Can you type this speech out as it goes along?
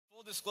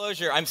Full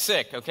disclosure, I'm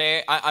sick,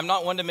 okay? I'm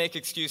not one to make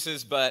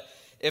excuses, but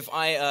if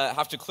I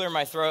have to clear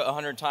my throat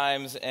 100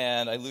 times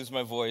and I lose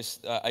my voice,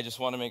 I just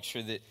want to make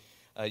sure that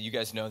you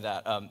guys know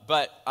that.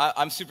 But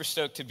I'm super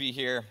stoked to be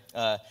here.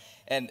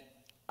 And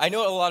I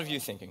know a lot of you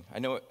thinking, I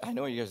know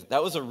you guys,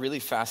 that was a really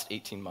fast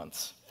 18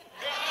 months.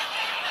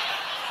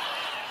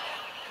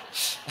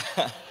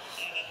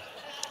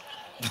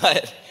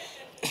 But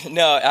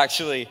no,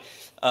 actually,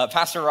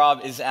 Pastor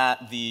Rob is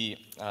at the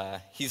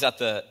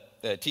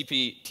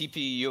TP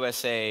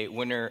USA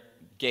Winter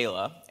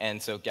Gala,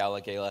 and so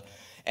Gala.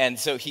 And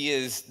so he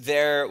is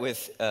there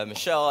with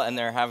Michelle, and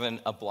they're having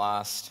a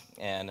blast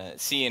and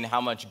seeing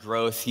how much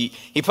growth.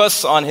 He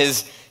posts on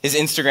his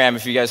Instagram.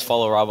 If you guys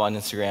follow Rob on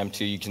Instagram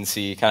too, you can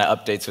see kind of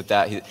updates with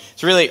that.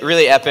 It's really,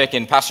 really epic,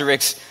 and Pastor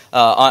Rick's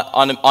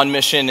on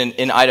mission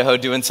in Idaho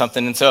doing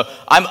something. And so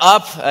I'm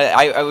up.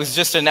 I was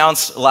just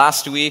announced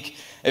last week.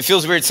 It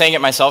feels weird saying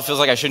it myself. It feels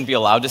like I shouldn't be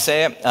allowed to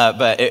say it,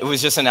 but it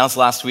was just announced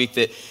last week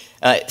that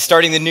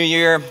starting the new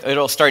year,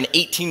 it'll start an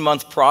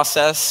 18-month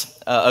process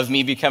of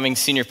me becoming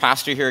senior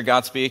pastor here at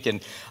Godspeak,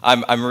 and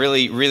I'm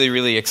really, really,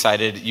 really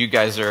excited. You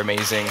guys are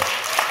amazing.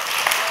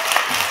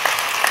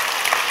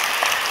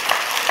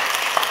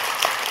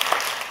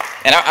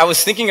 And I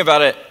was thinking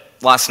about it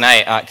last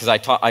night because I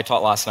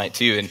taught last night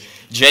too, and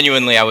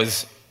genuinely I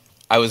was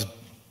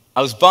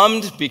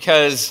bummed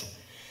because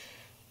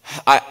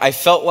I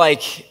felt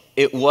like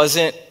it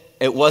wasn't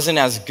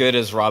as good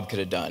as Rob could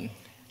have done.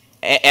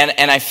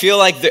 And I feel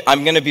like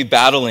I'm going to be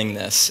battling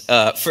this.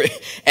 I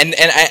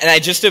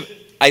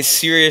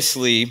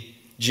seriously,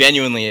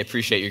 genuinely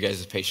appreciate your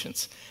guys'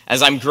 patience.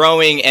 As I'm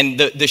growing, and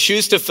the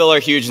shoes to fill are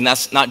huge, and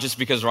that's not just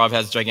because Rob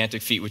has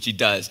gigantic feet, which he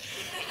does.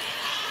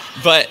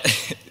 But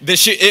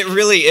it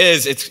really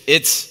is.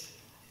 It's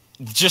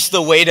just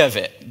the weight of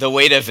it,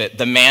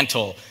 the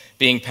mantle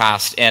being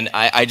passed. And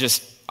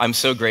I'm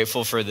so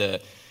grateful for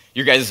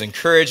your guys'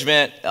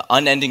 encouragement,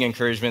 unending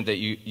encouragement that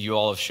you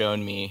all have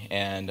shown me,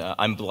 and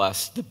I'm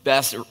blessed. The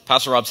best,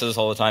 Pastor Rob says this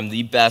all the time,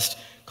 the best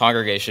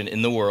congregation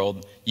in the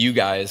world. You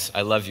guys,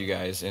 I love you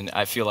guys, and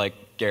I feel like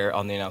Garrett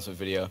on the announcement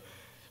video,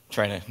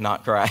 trying to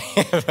not cry.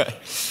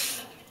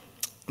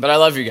 But I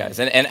love you guys,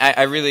 and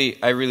I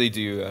really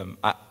do.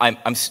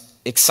 I'm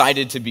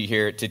excited to be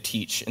here to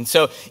teach. And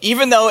so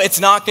even though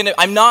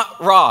I'm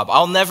not Rob,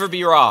 I'll never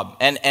be Rob.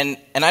 And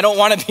I don't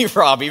want to be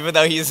Rob, even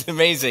though he's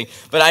amazing,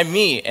 but I'm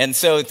me. And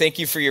so thank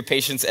you for your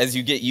patience as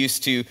you get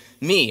used to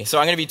me. So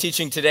I'm going to be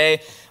teaching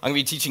today. I'm going to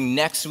be teaching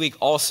next week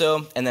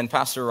also. And then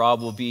Pastor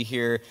Rob will be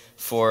here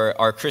for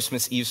our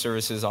Christmas Eve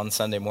services on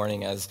Sunday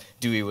morning, as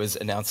Dewey was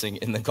announcing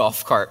in the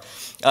golf cart.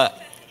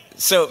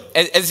 So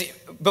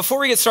before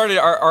we get started,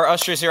 our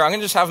ushers here, I'm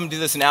going to just have them do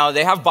this now.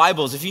 They have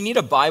Bibles. If you need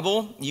a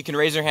Bible, you can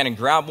raise your hand and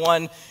grab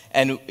one,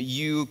 and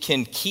you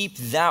can keep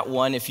that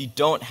one if you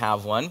don't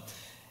have one.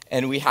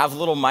 And we have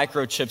little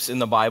microchips in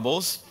the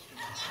Bibles,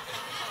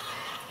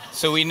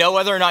 so we know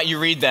whether or not you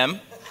read them.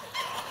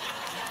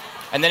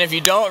 And then if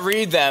you don't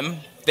read them,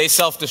 they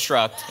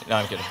self-destruct. No,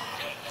 I'm kidding.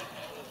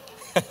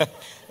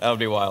 That would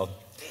be wild.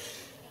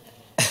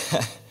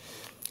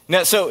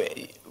 No, so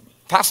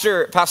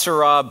Pastor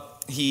Rob,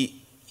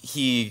 he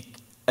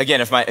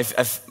again,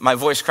 if my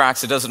voice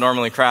cracks, it doesn't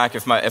normally crack.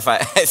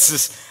 It's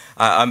just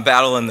I'm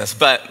battling this,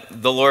 but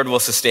the Lord will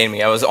sustain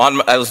me. I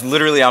was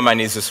literally on my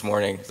knees this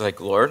morning,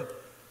 like, Lord,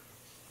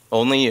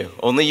 only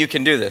you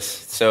can do this.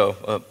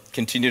 So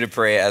continue to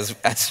pray as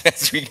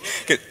we.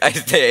 I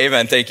say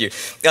amen. Thank you.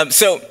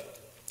 So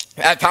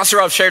Pastor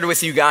Rob shared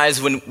with you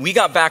guys when we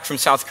got back from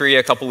South Korea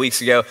a couple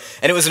weeks ago,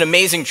 and it was an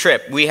amazing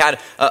trip. We had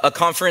a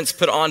conference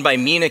put on by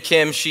Mina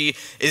Kim. She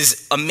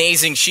is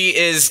amazing. She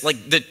is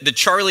like the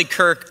Charlie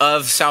Kirk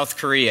of South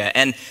Korea.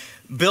 And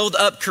Build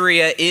Up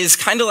Korea is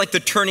kind of like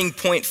the turning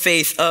point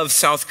faith of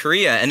South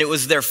Korea. And it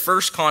was their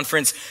first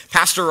conference.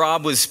 Pastor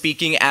Rob was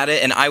speaking at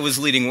it, and I was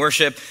leading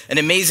worship. An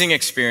amazing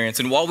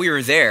experience. And while we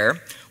were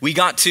there, we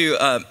got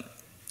to,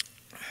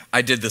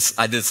 I did this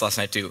last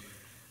night too.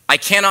 I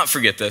cannot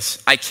forget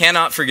this. I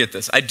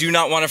do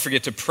not want to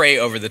forget to pray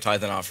over the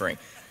tithe and offering.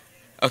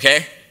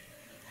 Okay?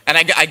 And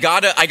I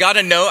got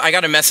a note, I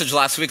got a message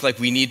last week, like,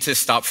 we need to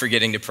stop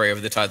forgetting to pray over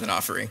the tithe and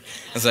offering.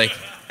 I was like,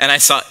 and I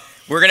saw,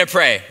 we're going to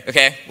pray,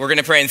 okay? We're going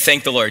to pray and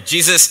thank the Lord.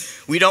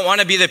 Jesus, we don't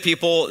want to be the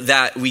people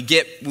that we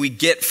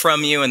get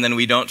from you and then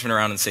we don't turn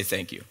around and say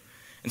thank you.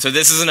 And so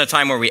this isn't a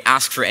time where we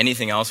ask for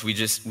anything else. We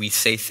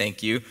say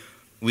thank you.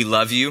 We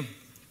love you.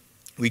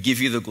 We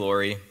give you the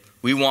glory.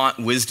 We want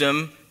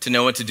wisdom to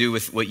know what to do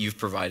with what you've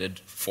provided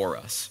for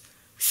us.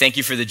 Thank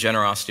you for the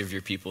generosity of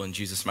your people in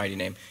Jesus' mighty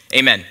name.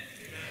 Amen.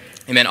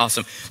 Amen.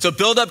 Awesome. So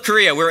Build Up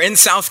Korea. We're in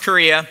South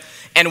Korea.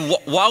 And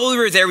while we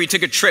were there, we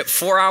took a trip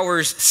 4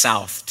 hours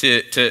south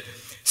to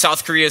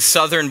South Korea's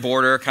southern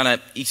border, kind of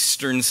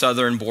eastern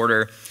southern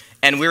border.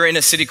 And we were in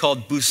a city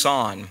called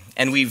Busan.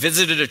 And we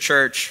visited a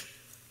church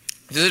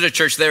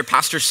there.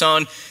 Pastor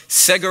Son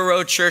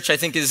Seguro Church, I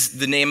think, is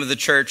the name of the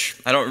church.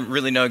 I don't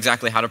really know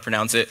exactly how to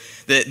pronounce it.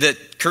 The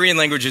Korean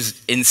language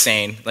is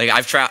insane. Like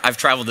I've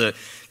traveled to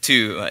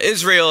to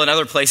Israel and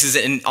other places,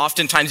 and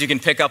oftentimes you can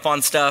pick up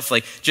on stuff,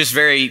 like just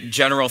very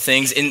general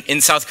things. In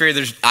South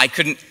Korea, I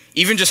couldn't,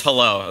 even just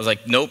hello, I was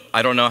like, nope,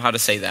 I don't know how to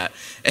say that.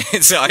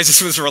 And so I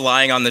just was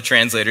relying on the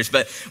translators.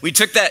 But we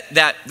took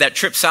that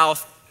trip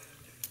south,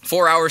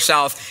 4 hours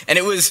south, and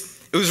it was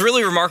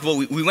really remarkable.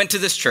 We went to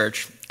this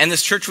church, and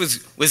this church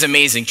was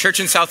amazing.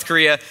 Church in South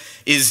Korea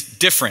is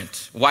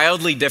different,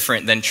 wildly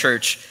different than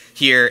church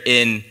here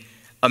in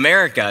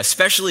America,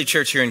 especially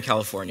church here in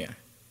California.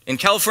 In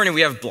California,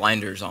 we have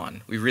blinders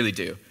on. We really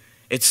do.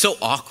 It's so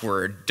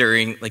awkward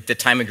during like the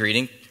time of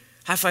greeting.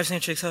 High fives,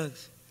 handshakes,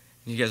 hugs.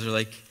 And you guys are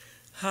like,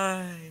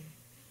 hi,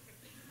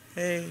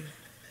 hey,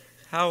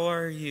 how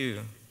are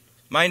you?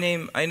 My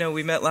name, I know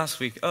we met last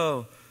week.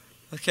 Oh,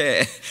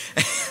 okay.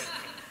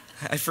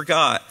 I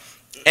forgot.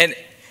 And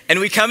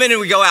we come in and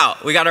we go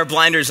out. We got our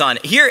blinders on.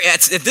 Here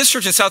at this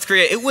church in South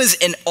Korea, it was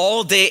an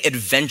all-day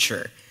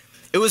adventure.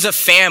 It was a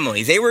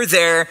family. They were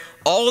there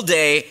all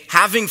day,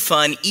 having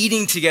fun,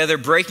 eating together,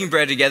 breaking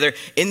bread together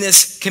in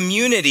this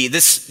community.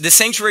 This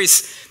sanctuary,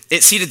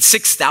 it seated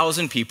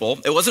 6,000 people.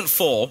 It wasn't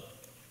full,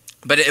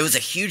 but it was a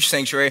huge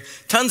sanctuary.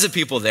 Tons of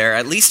people there,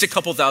 at least a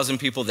couple thousand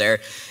people there.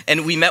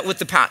 And we met with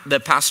the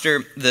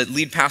pastor, the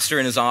lead pastor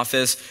in his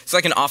office. It's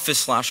like an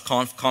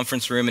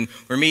office/conference room. And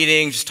we're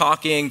meeting, just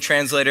talking,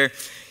 translator.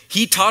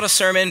 He taught a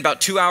sermon, about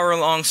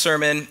 2-hour-long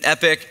sermon,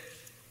 epic,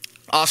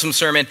 awesome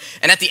sermon.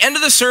 And at the end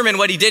of the sermon,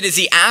 what he did is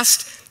he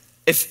asked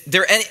if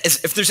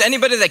there's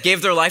anybody that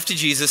gave their life to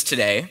Jesus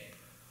today,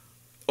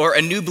 or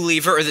a new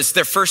believer, or this is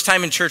their first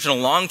time in church in a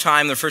long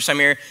time, their first time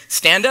here,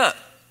 stand up.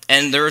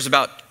 And there was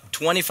about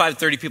 25,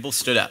 30 people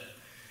stood up.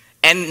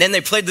 And then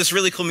they played this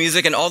really cool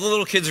music, and all the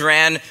little kids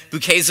ran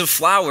bouquets of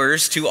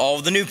flowers to all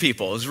of the new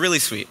people. It was really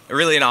sweet,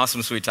 really an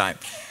awesome, sweet time.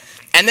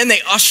 And then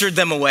they ushered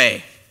them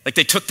away, like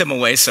they took them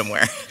away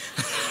somewhere.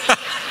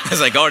 I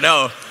was like, oh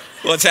no,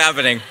 what's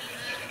happening?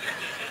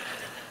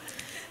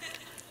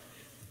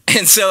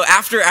 And so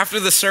after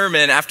the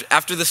sermon,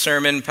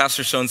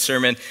 Pastor Son's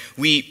sermon,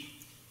 we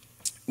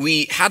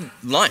had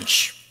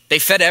lunch. They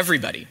fed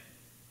everybody.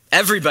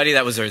 Everybody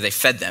that was there, they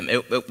fed them.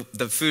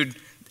 The food,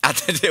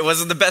 it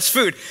wasn't the best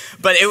food,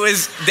 but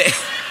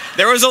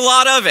there was a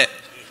lot of it.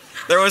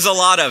 There was a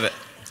lot of it.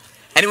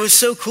 And it was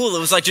so cool. It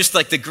was like just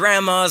like the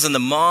grandmas and the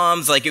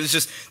moms, like it was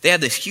just, they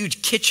had this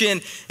huge kitchen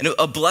and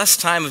a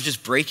blessed time of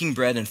just breaking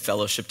bread and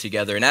fellowship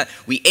together. And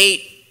we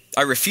ate,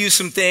 I refused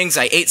some things,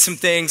 I ate some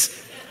things.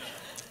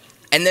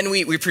 And then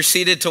we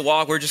proceeded to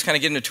walk. We're just kind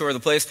of getting a tour of the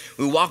place.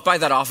 We walked by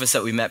that office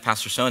that we met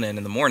Pastor Sona in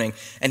the morning,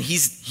 and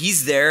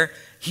he's there.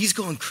 He's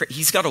got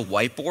a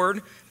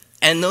whiteboard,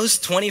 and those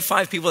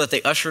 25 people that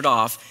they ushered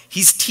off,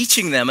 he's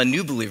teaching them a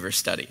new believer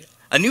study,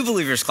 a new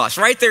believers class,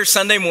 right there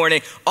Sunday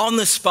morning on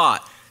the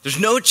spot. There's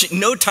no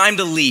time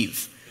to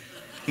leave,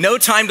 no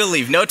time to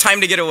leave, no time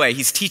to get away.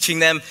 He's teaching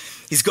them.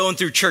 He's going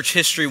through church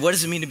history. What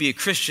does it mean to be a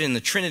Christian, the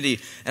Trinity?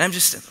 And I'm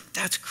just,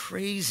 that's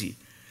crazy.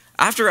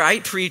 After I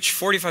preach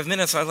 45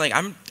 minutes, I was like,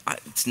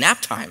 it's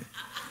nap time.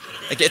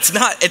 Like it's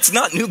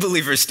not new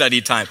believer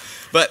study time.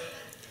 But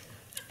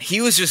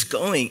he was just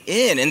going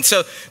in. And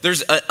so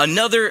there's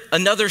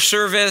another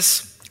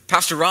service.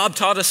 Pastor Rob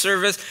taught a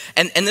service.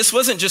 And this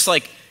wasn't just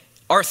like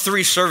our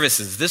 3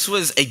 services. This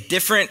was a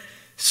different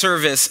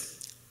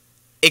service,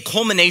 a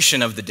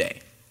culmination of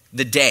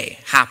the day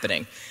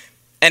happening.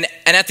 And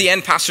at the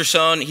end, Pastor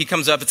Son, he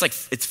comes up. It's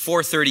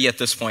 4:30 at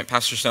this point.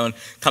 Pastor Son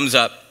comes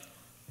up.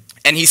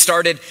 And he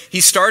started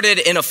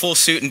in a full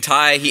suit and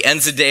tie. He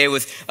ends the day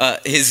with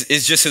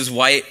his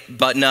white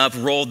button up,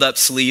 rolled up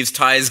sleeves,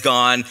 tie's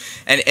gone.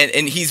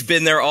 And he's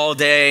been there all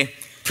day,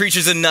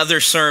 preaches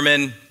another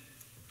sermon.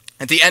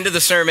 At the end of the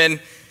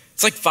sermon,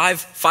 it's like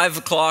 5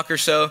 o'clock or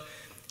so.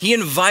 He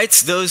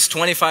invites those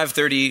 25,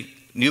 30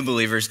 new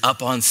believers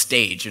up on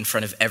stage in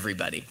front of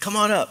everybody. Come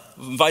on up,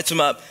 invites them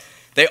up.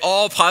 They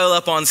all pile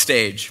up on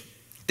stage.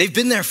 They've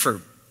been there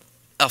for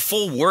a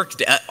full work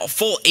day, a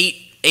full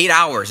 8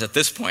 hours at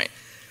this point.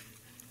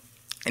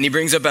 And he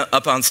brings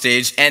up on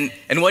stage, and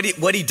what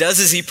he does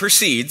is he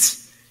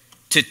proceeds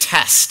to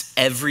test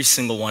every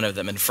single one of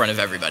them in front of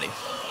everybody.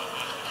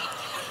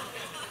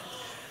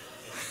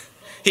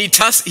 He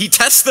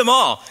tests them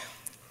all.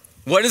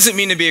 What does it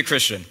mean to be a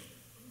Christian?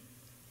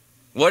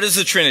 What is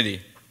the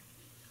Trinity?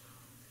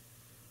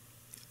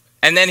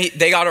 And then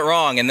they got it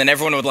wrong, and then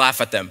everyone would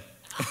laugh at them.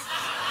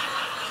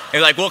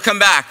 They're like, we'll come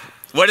back.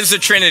 What is the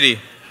Trinity?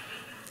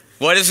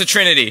 What is the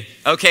Trinity?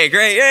 Okay,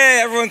 great.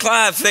 Yay, everyone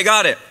claps. They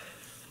got it.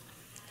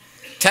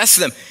 Test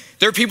them.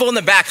 There are people in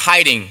the back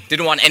hiding,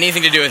 didn't want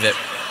anything to do with it.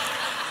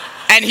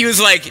 And he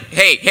was like,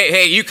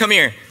 hey, you come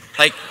here.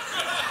 Like,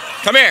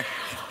 come here.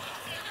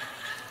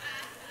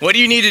 What do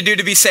you need to do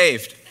to be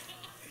saved?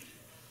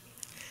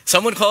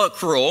 Some would call it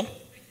cruel.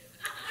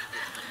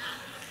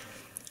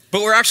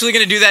 But we're actually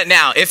going to do that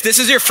now. If this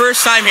is your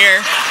first time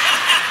here,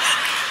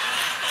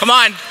 come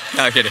on.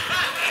 No, I'm kidding.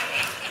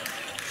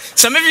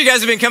 Some of you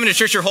guys have been coming to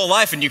church your whole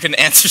life and you can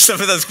answer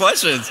some of those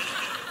questions.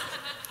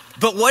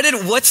 But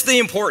what's the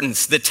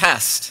importance? The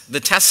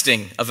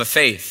testing of a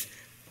faith.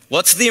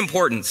 What's the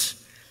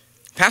importance?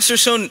 Pastor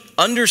Son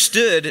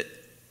understood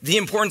the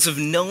importance of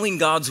knowing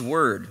God's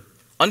word,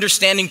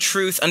 understanding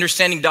truth,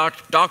 understanding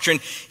doctrine.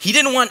 He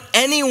didn't want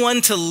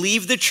anyone to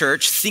leave the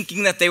church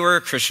thinking that they were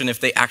a Christian if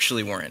they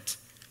actually weren't.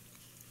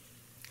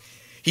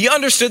 He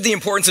understood the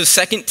importance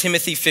of 2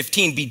 Timothy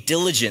 15, be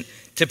diligent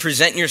to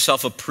present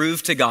yourself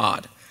approved to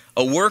God,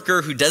 a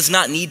worker who does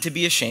not need to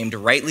be ashamed,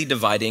 rightly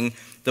dividing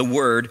the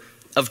word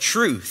of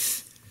truth.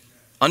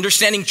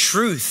 Understanding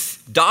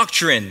truth,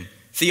 doctrine,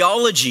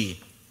 theology.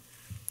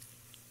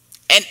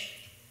 And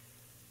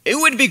it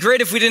would be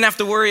great if we didn't have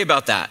to worry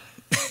about that.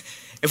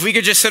 If we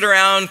could just sit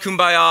around,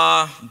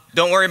 kumbaya,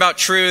 don't worry about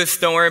truth,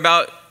 don't worry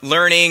about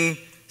learning,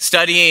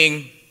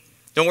 studying,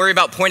 don't worry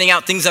about pointing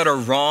out things that are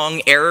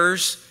wrong,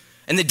 errors.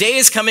 And the day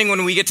is coming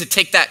when we get to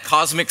take that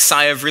cosmic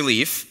sigh of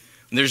relief.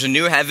 There's a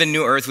new heaven,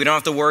 new earth. We don't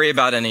have to worry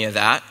about any of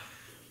that.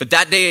 But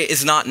that day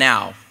is not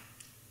now.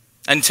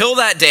 Until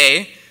that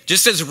day,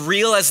 just as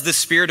real as the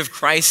Spirit of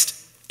Christ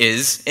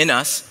is in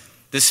us,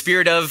 the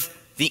spirit of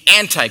the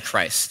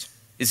Antichrist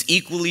is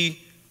equally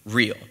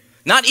real.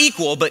 Not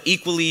equal, but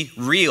equally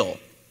real.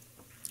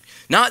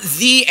 Not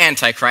the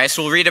Antichrist.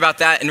 We'll read about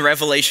that in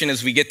Revelation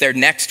as we get there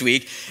next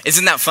week.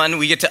 Isn't that fun?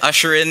 We get to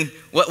usher in,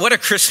 what a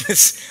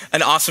Christmas,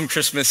 an awesome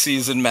Christmas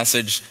season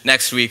message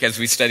next week as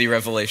we study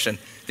Revelation,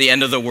 the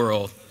end of the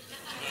world.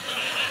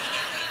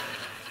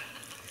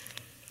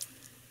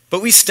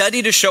 But we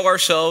study to show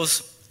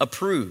ourselves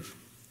approved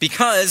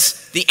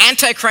because the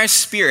Antichrist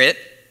spirit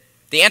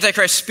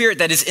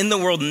that is in the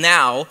world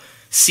now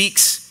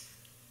seeks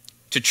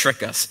to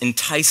trick us,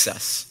 entice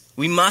us.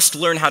 We must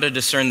learn how to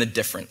discern the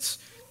difference.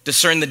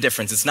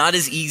 It's not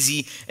as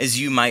easy as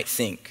you might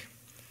think.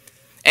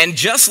 And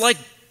just like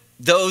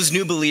those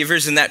new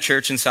believers in that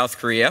church in South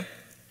Korea,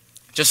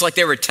 just like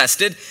they were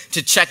tested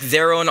to check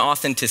their own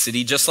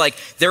authenticity, just like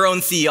their own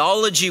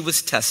theology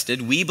was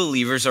tested, we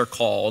believers are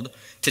called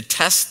to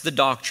test the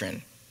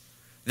doctrine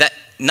that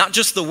not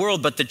just the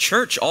world, but the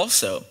church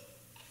also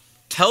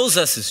tells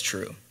us is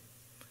true.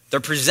 They're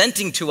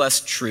presenting to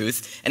us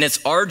truth, and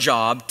it's our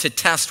job to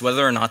test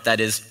whether or not that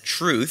is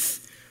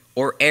truth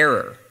or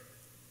error.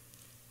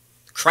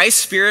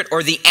 Christ's spirit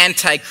or the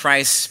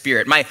Antichrist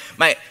spirit. My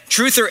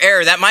truth or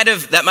error, that might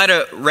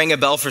have rang a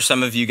bell for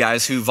some of you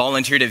guys who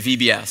volunteered at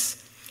VBS.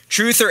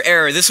 Truth or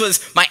error. This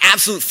was my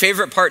absolute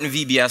favorite part in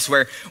VBS,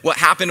 where what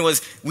happened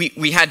was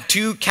we had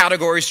two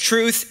categories,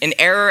 truth and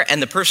error,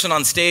 and the person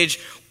on stage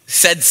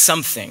said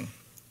something.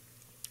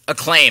 A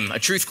claim, a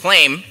truth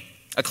claim,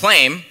 a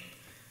claim,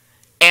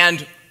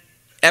 and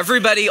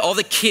everybody, all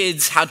the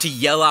kids had to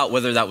yell out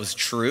whether that was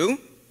true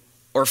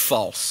or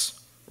false,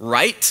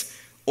 right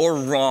or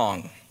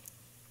wrong.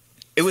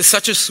 It was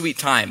such a sweet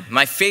time,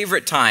 my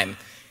favorite time,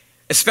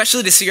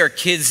 especially to see our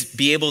kids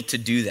be able to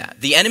do that.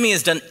 The enemy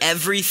has done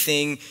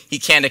everything he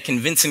can to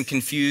convince and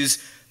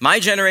confuse my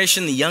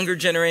generation, the younger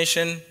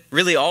generation,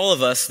 really all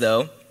of us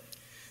though.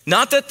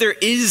 Not that there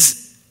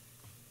is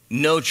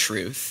no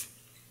truth.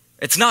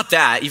 It's not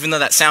that, even though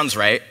that sounds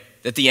right,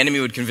 that the enemy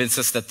would convince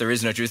us that there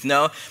is no truth.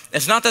 No,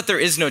 it's not that there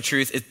is no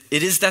truth.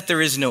 It is that there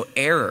is no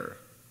error.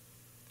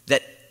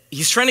 That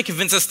he's trying to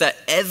convince us that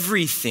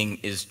everything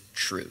is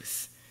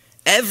truth.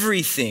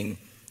 Everything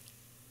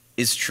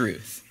is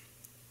truth.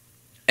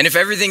 And if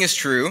everything is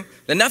true,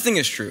 then nothing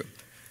is true.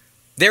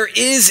 There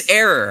is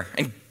error,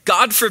 and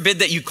God forbid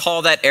that you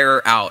call that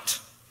error out.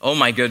 Oh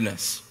my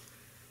goodness.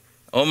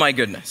 Oh my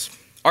goodness.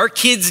 Our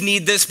kids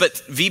need this, but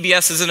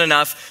VBS isn't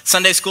enough.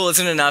 Sunday school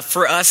isn't enough.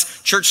 For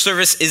us, church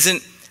service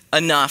isn't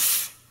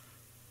enough.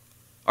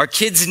 Our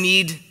kids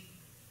need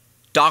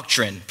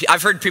doctrine.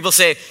 I've heard people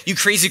say, you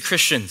crazy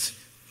Christians,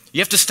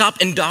 you have to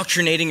stop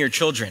indoctrinating your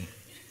children.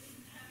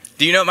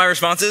 Do you know what my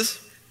response is?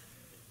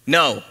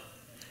 No.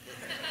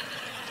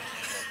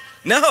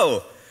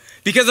 No.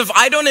 Because if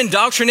I don't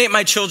indoctrinate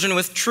my children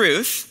with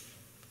truth,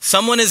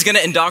 someone is going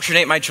to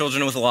indoctrinate my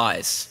children with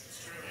lies.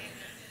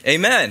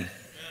 Amen.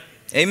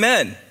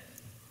 Amen.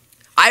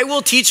 I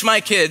will teach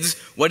my kids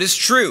what is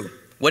true,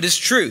 what is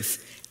truth,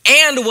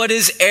 and what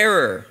is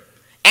error,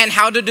 and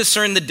how to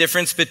discern the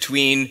difference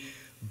between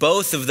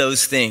both of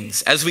those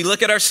things. As we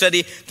look at our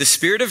study, the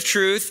spirit of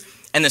truth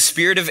and the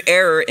spirit of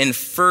error in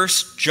 1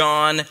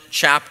 John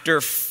chapter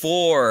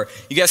 4.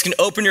 You guys can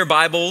open your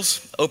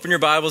Bibles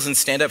and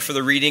stand up for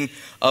the reading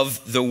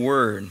of the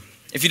word.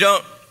 If you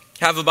don't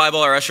have a Bible,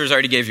 our ushers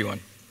already gave you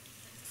one.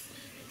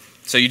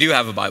 So you do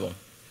have a Bible.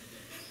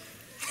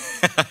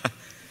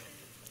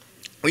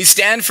 We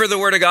stand for the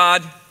word of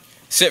God,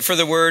 sit for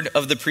the word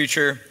of the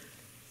preacher.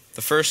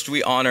 The first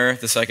we honor,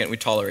 the second we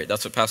tolerate.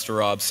 That's what Pastor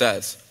Rob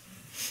says.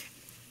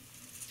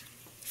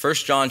 1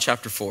 John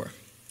chapter 4.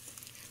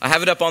 I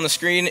have it up on the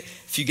screen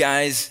if you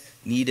guys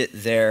need it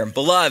there.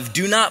 Beloved,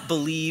 do not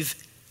believe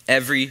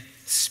every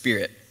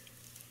spirit,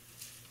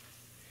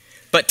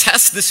 but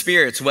test the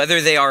spirits whether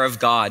they are of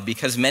God,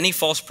 because many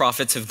false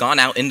prophets have gone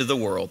out into the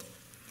world.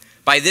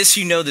 By this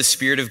you know the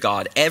Spirit of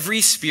God.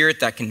 Every spirit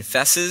that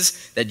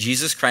confesses that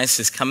Jesus Christ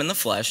has come in the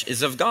flesh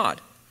is of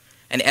God.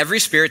 And every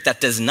spirit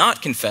that does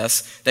not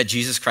confess that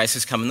Jesus Christ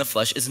has come in the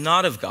flesh is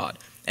not of God.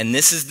 And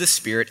this is the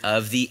spirit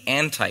of the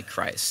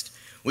Antichrist,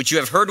 which you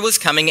have heard was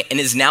coming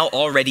and is now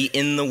already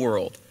in the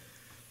world.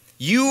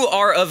 You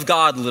are of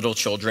God, little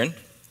children,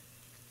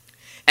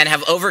 and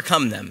have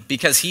overcome them,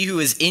 because he who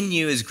is in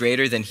you is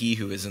greater than he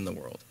who is in the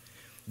world.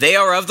 They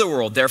are of the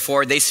world,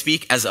 therefore they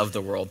speak as of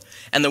the world,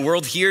 and the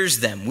world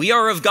hears them. We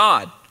are of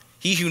God.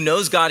 He who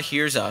knows God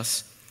hears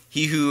us.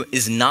 He who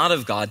is not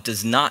of God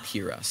does not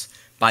hear us.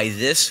 By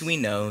this we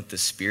know the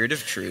spirit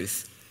of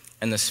truth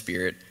and the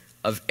spirit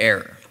of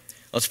error.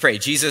 Let's pray.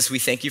 Jesus, we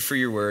thank you for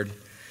your word.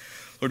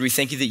 Lord, we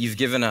thank you that you've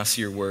given us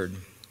your word,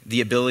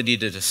 the ability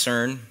to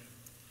discern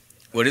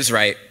what is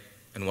right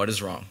and what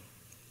is wrong.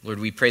 Lord,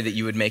 we pray that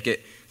you would make it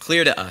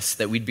clear to us,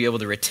 that we'd be able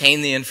to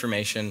retain the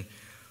information,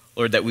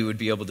 Lord, that we would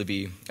be able to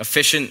be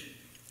efficient,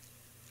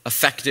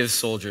 effective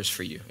soldiers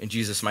for you. In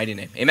Jesus' mighty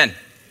name, amen.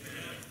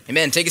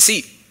 Amen. Take a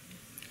seat.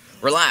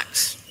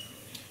 Relax.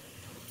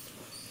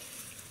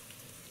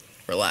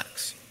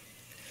 Relax.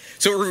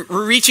 So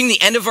we're reaching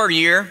the end of our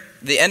year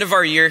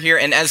here,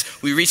 and as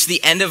we reach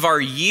the end of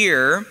our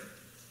year,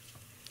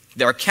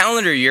 our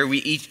calendar year,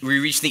 we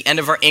reach the end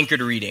of our anchored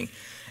reading.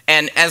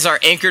 And as our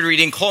anchored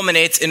reading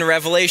culminates in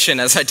Revelation,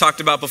 as I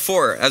talked about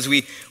before,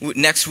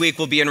 next week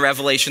we'll be in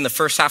Revelation, the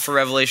first half of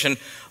Revelation.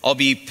 I'll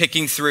be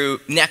picking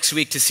through next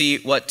week to see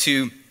what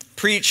to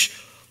preach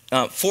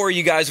for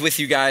you guys, with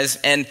you guys.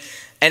 And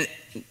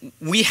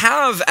we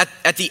have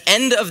at the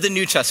end of the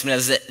New Testament,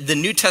 as the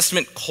New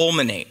Testament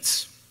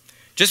culminates,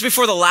 just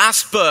before the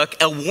last book,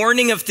 a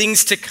warning of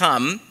things to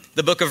come,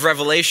 the book of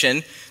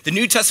Revelation, the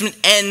New Testament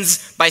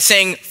ends by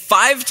saying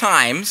 5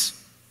 times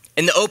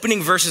in the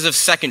opening verses of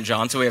 2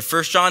 John, so we have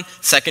 1 John,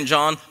 2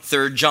 John,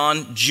 3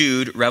 John,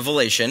 Jude,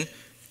 Revelation.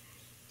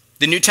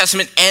 The New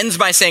Testament ends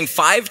by saying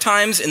 5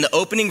 times in the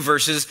opening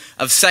verses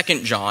of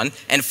 2 John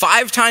and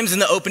 5 times in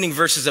the opening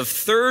verses of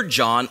 3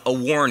 John, a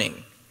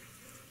warning.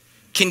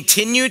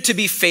 Continue to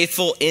be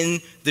faithful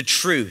in the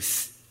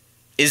truth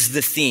is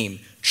the theme.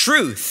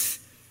 Truth.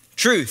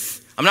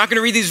 I'm not going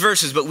to read these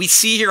verses, but we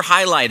see here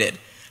highlighted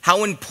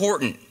how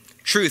important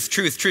truth.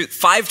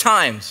 5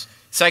 times,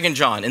 2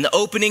 John, in the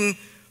opening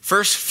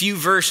first few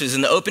verses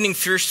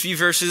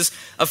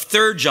of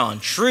 3 John,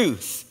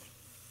 truth.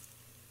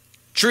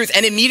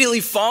 And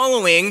immediately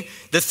following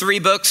the 3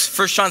 books,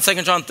 1 John,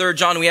 2 John, 3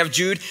 John, we have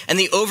Jude, and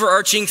the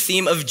overarching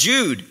theme of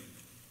Jude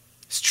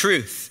is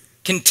truth.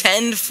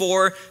 Contend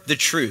for the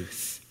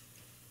truth.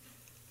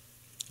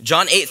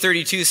 John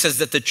 8:32 says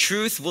that the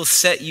truth will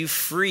set you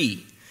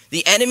free.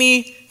 The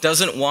enemy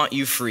doesn't want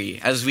you free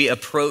as we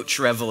approach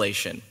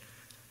Revelation,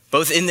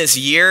 both in this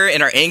year,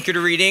 in our anchored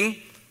reading,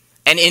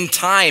 and in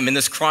time, in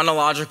this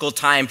chronological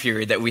time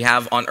period that we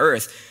have on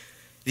earth.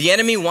 The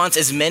enemy wants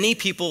as many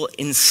people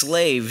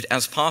enslaved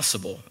as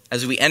possible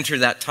as we enter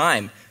that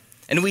time.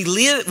 And we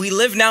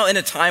live now in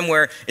a time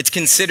where it's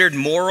considered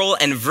moral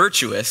and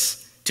virtuous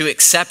to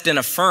accept and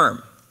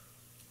affirm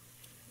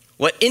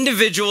what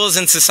individuals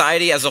in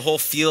society as a whole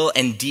feel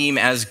and deem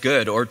as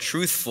good or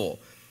truthful.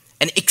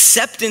 And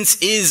acceptance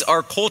is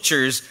our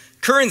culture's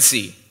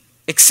currency.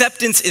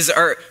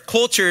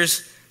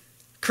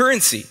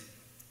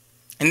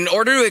 And in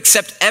order to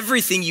accept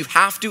everything, you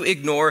have to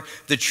ignore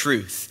the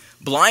truth.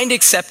 Blind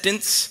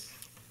acceptance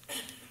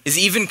is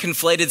even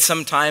conflated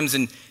sometimes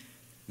and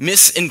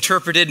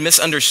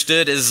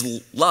misunderstood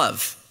as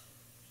love.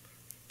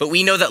 But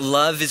we know that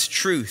love is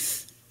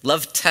truth.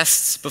 Love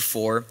tests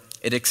before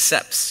it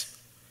accepts.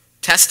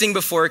 Testing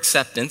before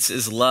acceptance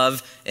is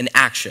love in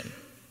action.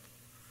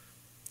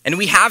 And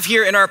we have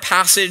here in our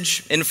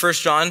passage in 1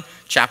 John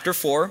chapter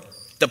 4,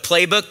 the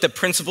playbook, the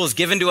principles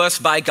given to us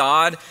by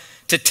God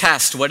to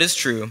test what is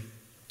true,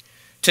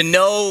 to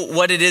know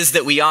what it is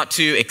that we ought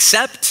to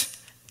accept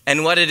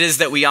and what it is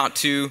that we ought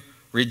to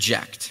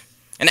reject.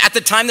 And at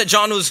the time that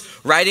John was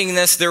writing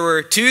this, there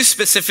were 2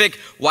 specific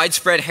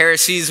widespread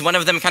heresies. One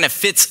of them kind of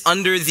fits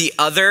under the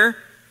other.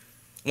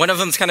 One of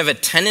them is kind of a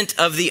tenet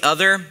of the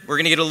other. We're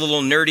going to get a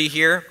little nerdy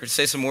here. We're going to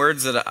say some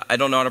words that I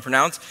don't know how to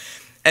pronounce.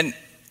 And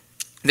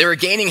they were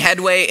gaining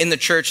headway in the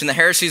church in the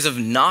heresies of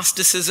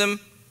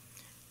Gnosticism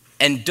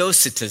and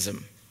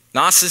Docetism.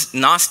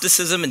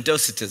 Gnosticism and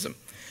Docetism.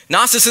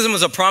 Gnosticism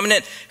was a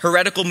prominent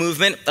heretical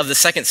movement of the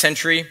 2nd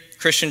century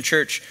Christian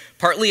church,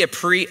 partly of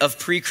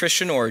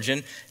pre-Christian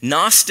origin.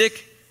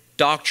 Gnostic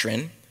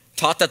doctrine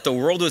taught that the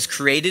world was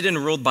created and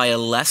ruled by a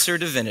lesser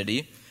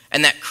divinity,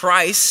 and that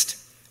Christ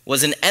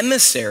was an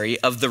emissary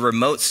of the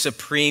remote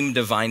supreme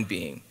divine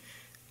being,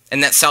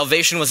 and that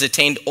salvation was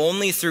attained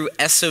only through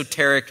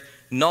esoteric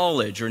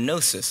knowledge, or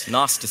gnosis,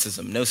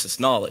 Gnosticism, gnosis,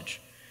 knowledge.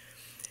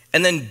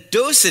 And then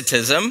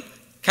Docetism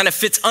kind of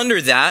fits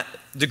under that,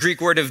 the Greek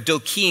word of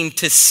dokein,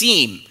 to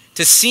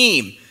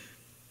seem.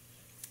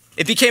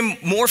 It became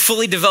more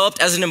fully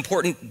developed as an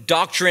important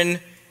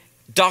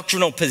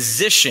doctrinal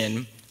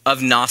position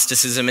of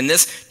Gnosticism. And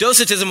this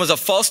Docetism was a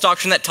false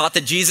doctrine that taught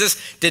that Jesus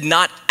did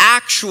not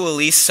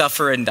actually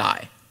suffer and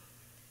die.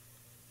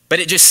 But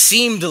it just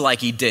seemed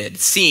like he did.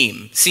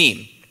 Seem.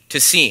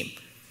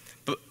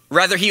 But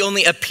rather, he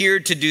only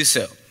appeared to do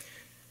so.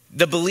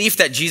 The belief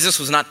that Jesus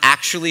was not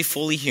actually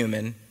fully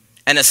human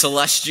and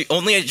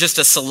only just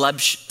a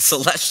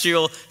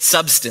celestial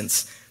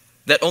substance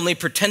that only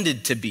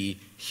pretended to be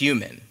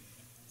human.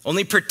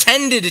 only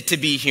pretended to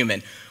be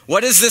human.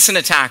 What is this an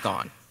attack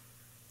on?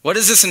 What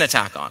is this an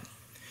attack on?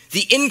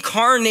 The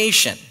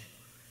incarnation.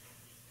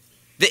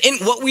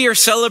 What we are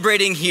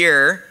celebrating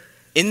here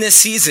in this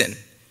season.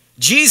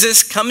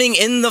 Jesus coming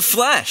in the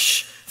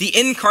flesh. The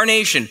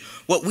incarnation.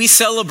 What we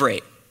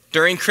celebrate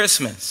during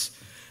Christmas.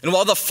 And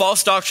while the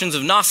false doctrines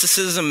of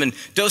Gnosticism and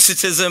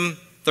Docetism,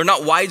 they're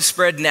not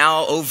widespread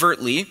now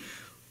overtly,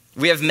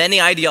 we have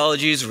many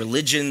ideologies,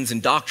 religions,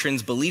 and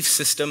doctrines, belief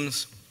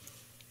systems.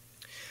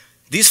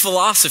 These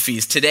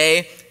philosophies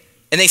today,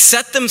 and they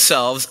set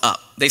themselves up.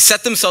 They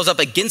set themselves up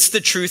against the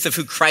truth of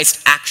who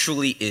Christ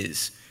actually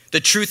is. The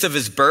truth of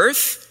his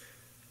birth,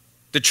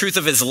 the truth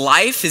of his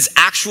life, his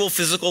actual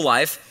physical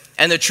life,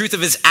 and the truth of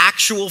his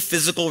actual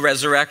physical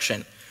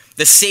resurrection.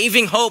 The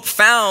saving hope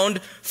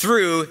found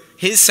through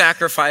his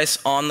sacrifice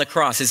on the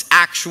cross, his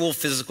actual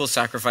physical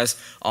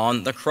sacrifice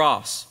on the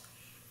cross.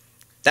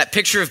 That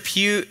picture of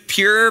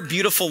pure,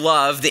 beautiful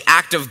love, the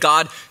act of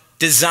God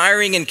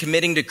desiring and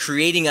committing to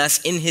creating us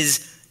in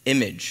his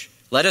image.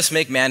 Let us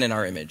make man in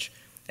our image.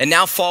 And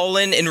now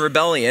fallen in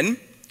rebellion,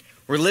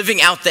 we're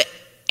living out the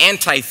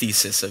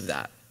antithesis of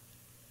that.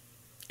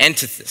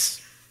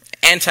 Antithesis.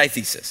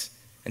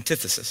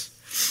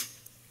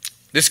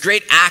 This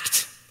great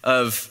act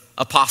of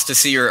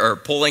apostasy or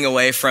pulling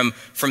away from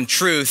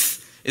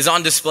truth is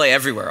on display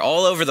everywhere,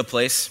 all over the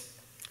place.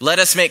 Let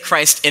us make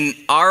Christ in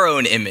our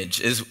own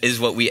image is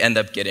what we end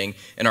up getting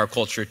in our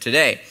culture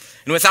today.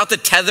 And without the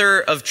tether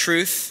of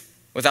truth,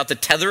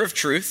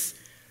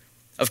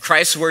 of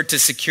Christ's word to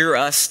secure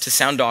us to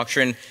sound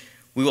doctrine,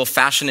 we will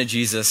fashion a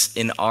Jesus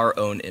in our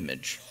own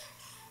image.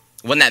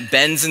 One that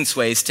bends and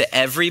sways to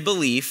every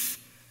belief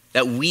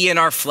that we in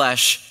our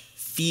flesh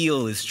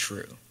feel is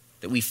true.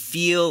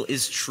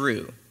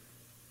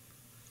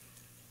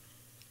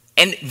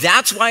 And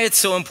that's why it's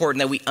so important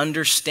that we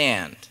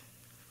understand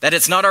that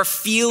it's not our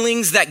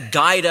feelings that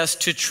guide us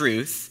to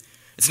truth.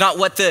 It's not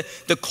what the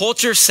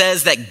culture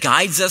says that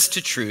guides us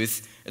to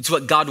truth. It's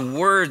what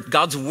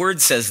God's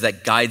word says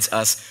that guides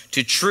us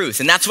to truth.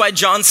 And that's why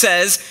John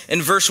says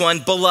in verse 1,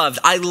 beloved,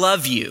 I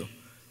love you.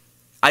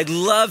 I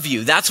love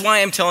you. That's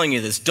why I'm telling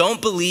you this.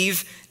 Don't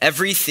believe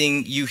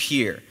everything you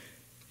hear.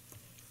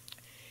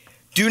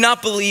 Do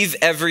not believe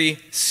every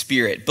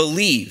spirit.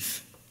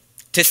 Believe.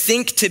 To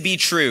think to be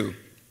true.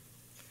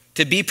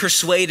 To be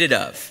persuaded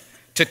of.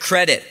 To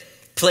credit.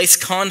 Place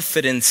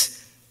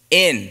confidence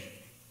in.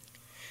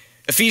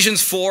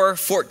 Ephesians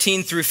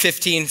 4:14 through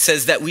 15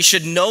 says that we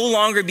should no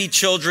longer be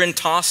children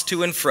tossed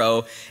to and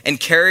fro and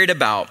carried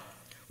about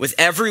with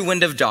every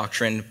wind of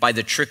doctrine by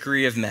the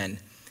trickery of men,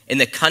 in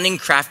the cunning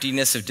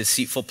craftiness of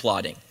deceitful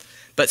plotting,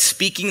 but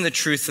speaking the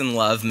truth in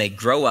love may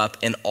grow up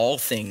in all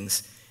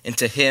things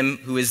into him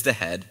who is the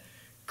head,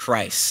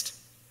 Christ.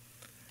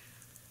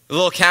 A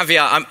little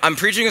caveat, I'm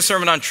preaching a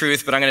sermon on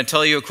truth, but I'm going to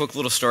tell you a quick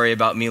little story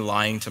about me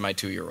lying to my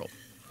 2-year-old.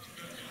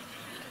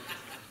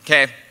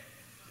 Okay?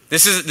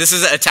 This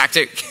is a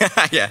tactic.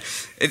 Yeah.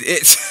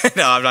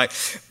 No, I'm not.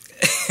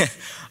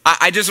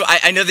 I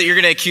know that you're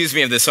going to accuse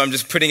me of this, so I'm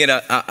just putting it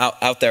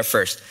out there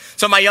first.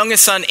 So my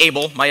youngest son,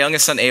 Abel,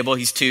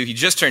 he's 2. He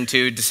just turned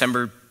 2,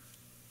 December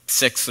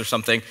 6th or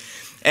something.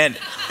 And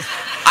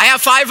I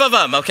have 5 of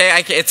them,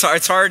 okay? It's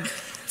hard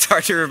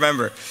to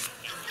remember.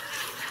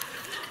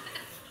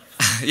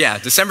 Yeah,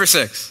 December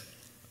 6th.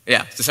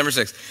 Yeah, December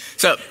 6th.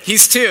 So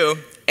he's 2,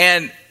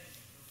 and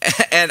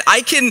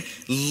I can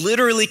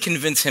literally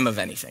convince him of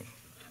anything.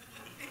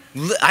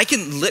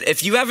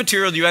 If you have a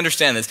 2-year-old, you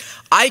understand this.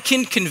 I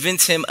can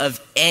convince him of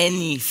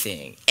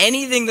anything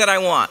that I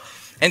want.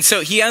 And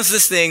so he has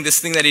this thing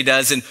that he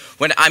does. And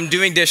when I'm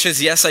doing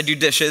dishes, yes, I do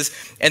dishes.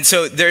 And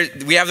so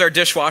we have our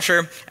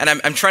dishwasher, and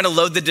I'm trying to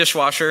load the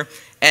dishwasher.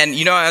 And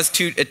you know, it has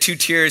two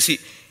tiers.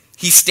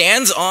 He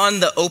stands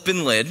on the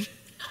open lid.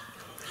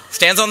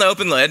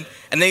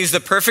 And then he's the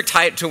perfect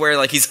height to where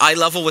like he's eye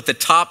level with the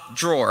top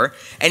drawer,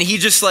 and he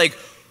just like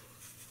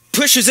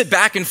pushes it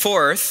back and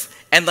forth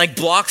and like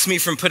blocks me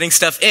from putting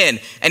stuff in.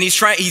 And he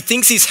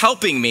thinks he's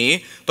helping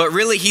me, but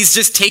really he's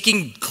just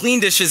taking clean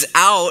dishes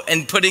out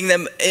and putting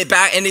them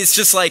back, and it's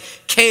just like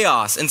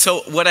chaos. And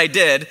so what I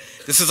did,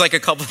 this was like a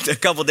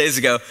couple days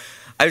ago,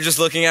 I was just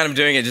looking at him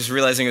doing it, just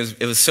realizing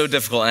it was so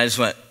difficult, and I just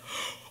went,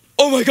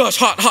 "Oh my gosh,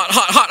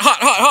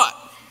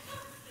 hot."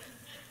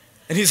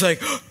 And he's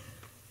like,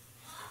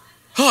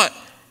 hot.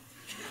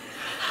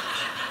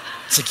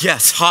 It's like,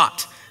 yes,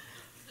 hot.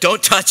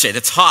 Don't touch it,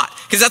 it's hot.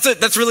 Because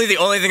that's really the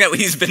only thing that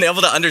he's been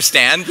able to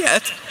understand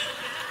yet.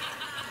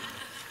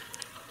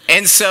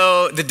 And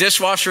so the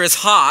dishwasher is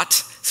hot,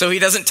 so he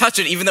doesn't touch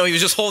it, even though he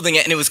was just holding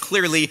it, and it was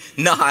clearly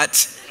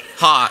not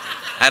hot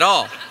at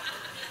all.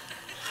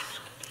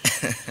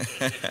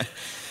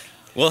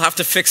 We'll have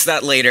to fix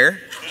that later.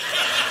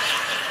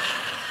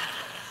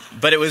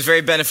 But it was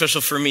very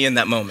beneficial for me in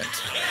that moment.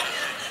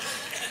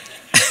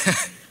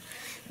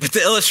 But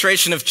the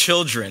illustration of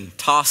children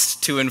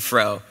tossed to and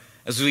fro,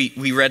 as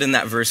we read in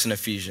that verse in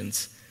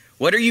Ephesians.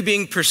 What are you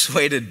being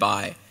persuaded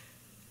by?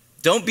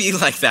 Don't be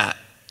like that.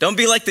 Don't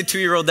be like the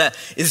 2-year-old that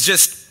is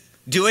just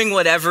doing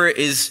whatever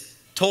is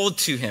told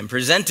to him,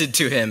 presented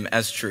to him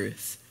as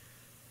truth.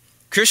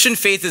 Christian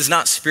faith is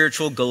not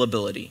spiritual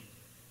gullibility.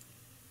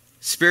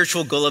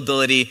 Spiritual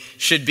gullibility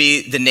should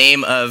be the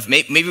name of,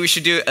 maybe we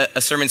should do a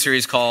sermon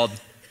series called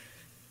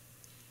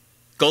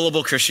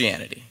Gullible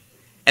Christianity.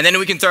 And then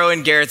we can throw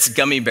in Garrett's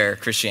gummy bear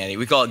Christianity.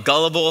 We call it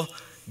Gullible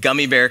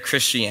Gummy Bear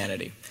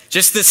Christianity.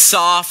 Just this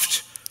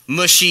soft,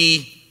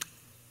 mushy,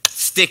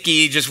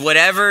 sticky, just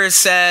whatever it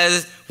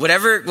says,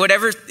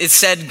 whatever is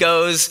said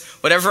goes,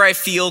 whatever I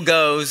feel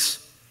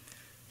goes.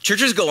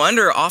 Churches go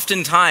under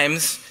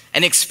oftentimes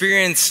and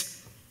experience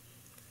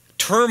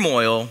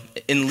turmoil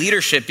in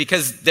leadership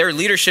because their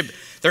leadership,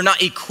 they're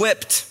not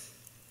equipped,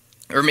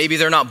 or maybe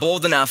they're not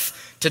bold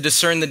enough to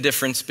discern the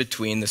difference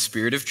between the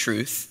spirit of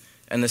truth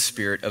and the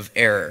spirit of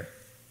error.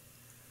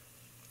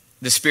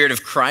 The spirit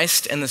of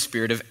Christ and the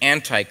spirit of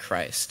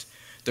Antichrist.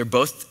 They're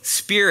both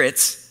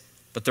spirits,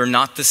 but they're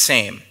not the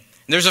same. And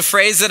there's a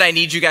phrase that I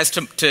need you guys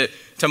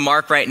to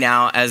mark right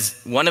now as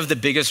one of the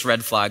biggest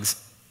red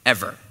flags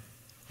ever.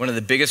 One of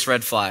the biggest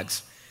red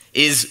flags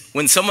is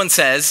when someone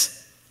says,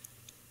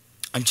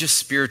 I'm just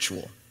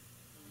spiritual.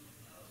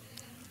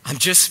 I'm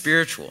just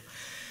spiritual.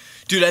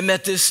 Dude, I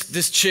met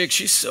this chick.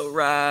 She's so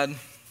rad.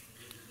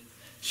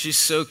 She's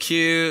so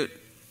cute.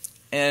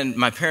 And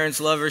my parents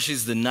love her.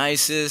 She's the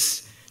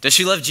nicest. Does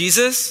she love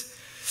Jesus?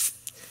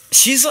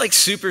 She's like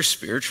super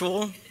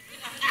spiritual.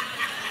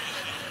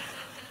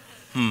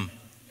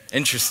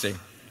 Interesting.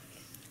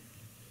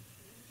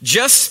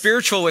 Just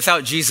spiritual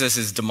without Jesus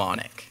is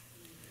demonic.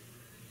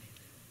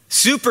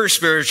 Super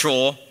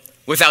spiritual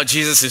without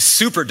Jesus is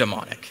super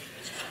demonic.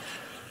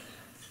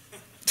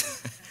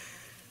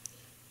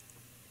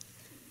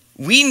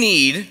 We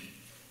need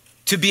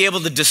to be able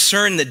to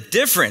discern the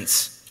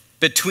difference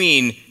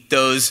between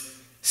those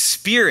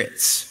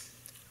spirits.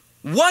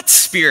 What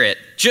spirit?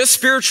 Just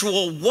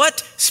spiritual. What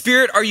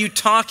spirit are you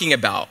talking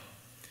about?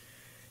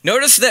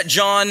 Notice that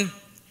John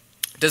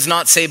does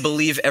not say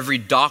believe every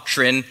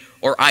doctrine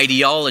or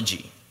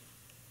ideology,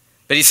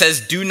 but he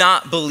says do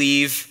not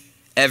believe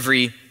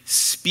every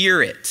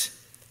spirit.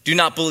 Do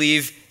not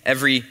believe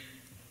every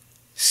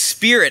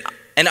spirit.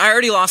 And I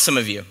already lost some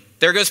of you.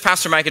 There goes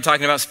Pastor Micah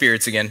talking about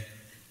spirits again.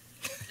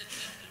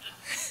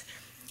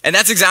 And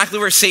that's exactly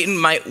where Satan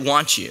might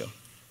want you,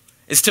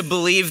 is to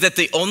believe that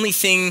the only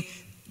thing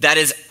that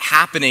is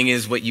happening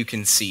is what you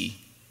can see.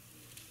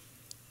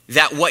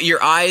 That what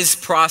your eyes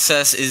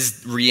process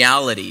is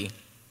reality,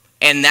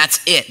 and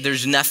that's it.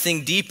 There's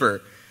nothing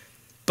deeper.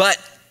 But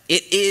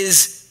it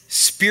is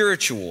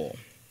spiritual.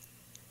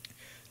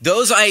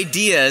 Those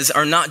ideas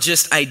are not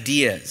just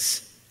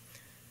ideas.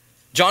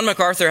 John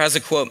MacArthur has a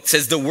quote. It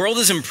says, the world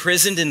is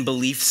imprisoned in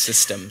belief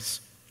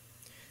systems.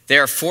 They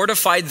are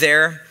fortified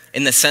there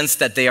in the sense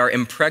that they are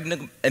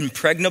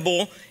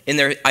impregnable in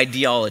their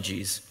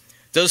ideologies.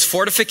 Those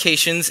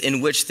fortifications in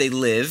which they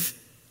live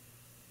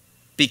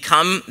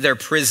become their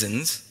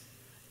prisons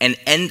and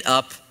end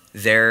up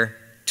their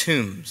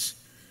tombs.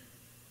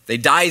 They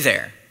die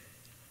there.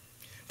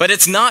 But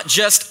it's not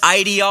just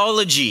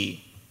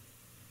ideology.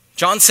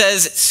 John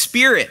says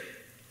spirit.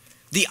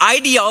 The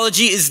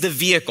ideology is the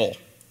vehicle.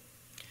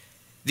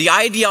 The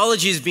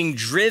ideology is being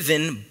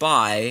driven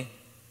by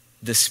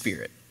the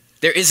spirit.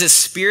 There is a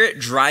spirit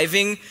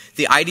driving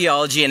the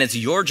ideology, and it's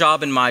your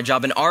job and my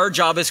job and our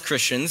job as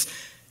Christians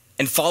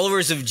and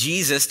followers of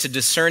Jesus to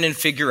discern and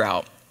figure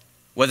out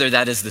whether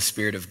that is the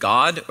spirit of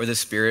God or the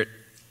spirit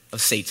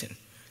of Satan,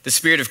 the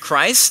spirit of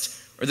Christ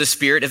or the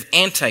spirit of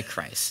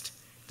Antichrist,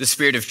 the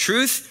spirit of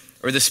truth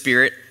or the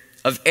spirit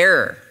of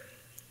error.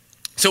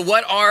 So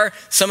what are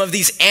some of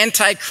these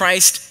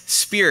Antichrist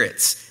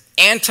spirits?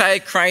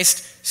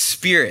 Antichrist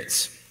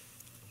spirits.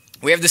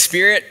 We have the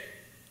spirit,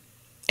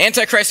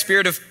 Antichrist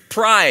spirit of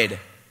pride.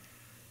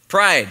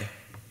 Pride.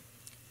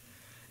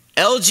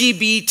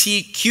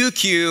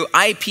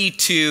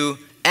 LGBTQQIP2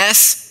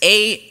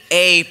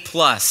 SAA+.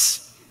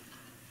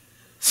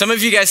 Some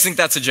of you guys think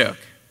that's a joke.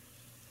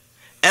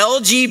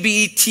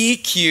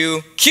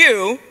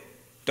 LGBTQQ,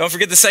 don't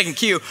forget the second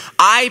Q,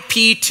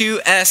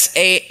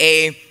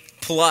 IP2SAA+.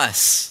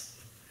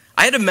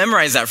 I had to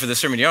memorize that for the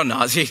sermon. You know how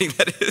nauseating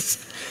that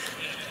is?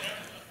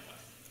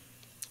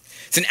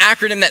 It's an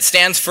acronym that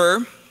stands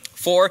for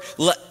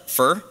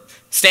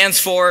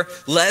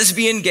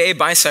lesbian, gay,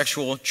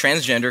 bisexual,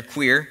 transgender,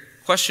 queer,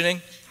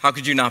 questioning, how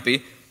could you not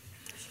be?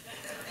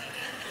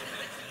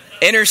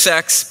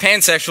 Intersex,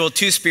 pansexual,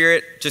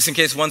 two-spirit, just in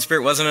case one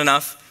spirit wasn't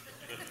enough.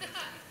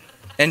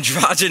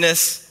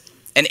 Androgynous,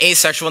 and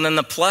asexual, and then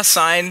the plus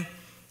sign,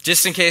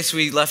 just in case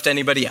we left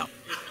anybody out.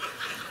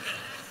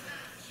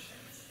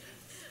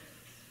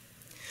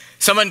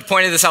 Someone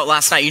pointed this out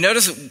last night. You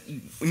notice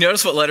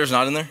what letter's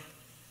not in there?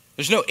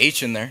 There's no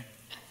H in there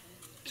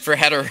for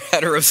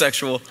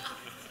heterosexual.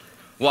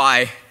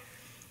 Why?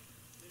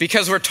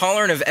 Because we're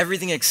tolerant of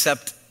everything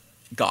except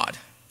God.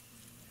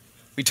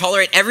 We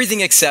tolerate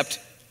everything except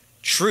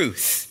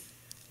truth.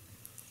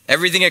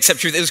 Everything except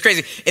truth. It was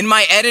crazy. In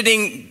my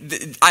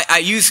editing, I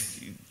use,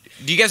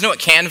 do you guys know what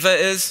Canva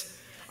is?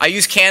 I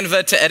use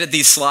Canva to edit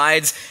these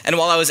slides. And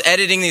while I was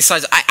editing these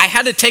slides, I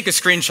had to take a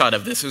screenshot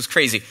of this. It was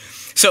crazy.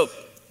 So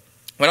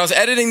when I was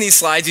editing these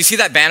slides, you see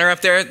that banner up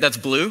there that's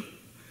blue?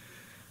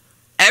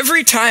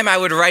 every time I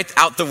would write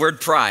out the word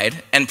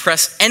pride and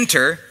press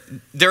enter,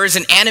 there is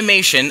an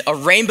animation, a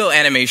rainbow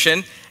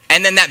animation,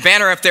 and then that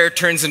banner up there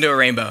turns into a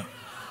rainbow.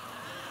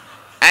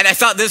 And I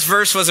thought this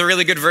verse was a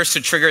really good verse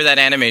to trigger that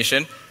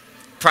animation.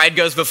 Pride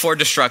goes before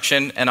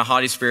destruction and a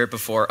haughty spirit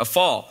before a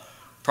fall.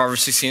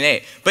 Proverbs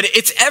 16:8. But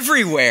it's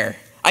everywhere.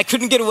 I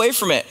couldn't get away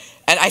from it.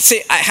 And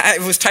I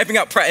was typing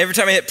out pride. Every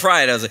time I hit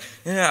pride, I was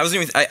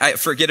like, I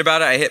forget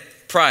about it. I hit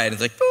pride.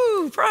 It's like,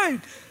 boo,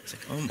 pride. It's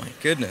like, oh my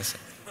goodness.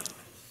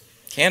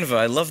 Canva,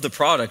 I love the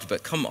product,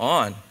 but come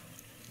on.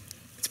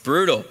 It's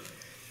brutal.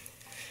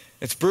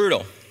 It's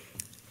brutal.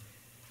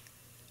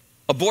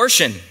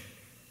 Abortion.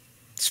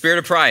 Spirit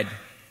of pride.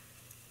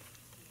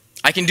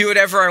 I can do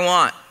whatever I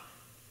want.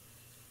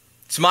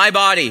 It's my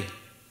body.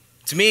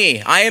 It's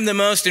me. I am the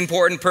most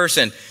important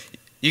person.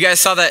 You guys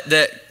saw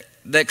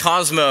that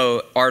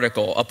Cosmo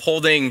article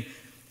upholding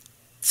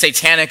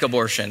satanic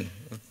abortion.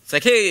 It's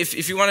like, hey,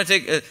 if you want to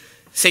take a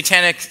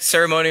satanic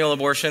ceremonial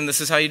abortion,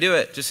 this is how you do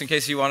it, just in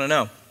case you want to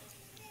know.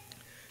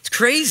 It's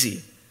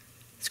crazy.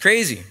 It's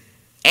crazy.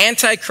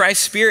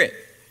 Antichrist spirit.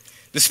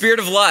 The spirit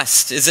of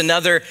lust is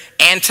another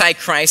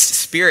antichrist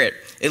spirit.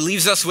 It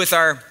leaves us with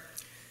our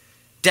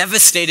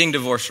devastating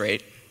divorce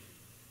rate,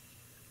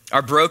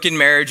 our broken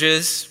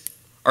marriages,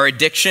 our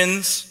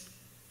addictions,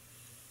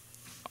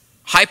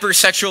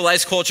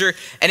 hypersexualized culture.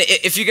 And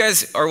if you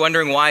guys are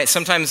wondering why,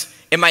 sometimes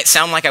it might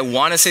sound like I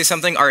want to say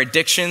something, our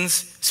addictions,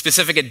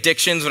 specific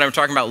addictions when I'm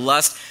talking about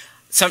lust,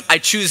 I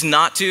choose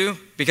not to,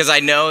 because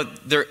I know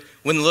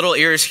when little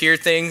ears hear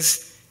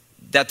things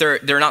that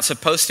they're not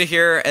supposed to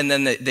hear, and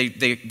then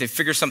they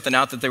figure something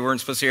out that they weren't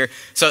supposed to hear.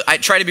 So I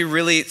try to be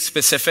really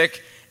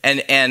specific,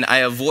 and I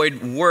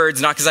avoid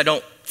words, not because I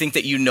don't think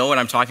that you know what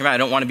I'm talking about. I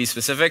don't want to be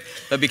specific,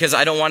 but because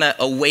I don't want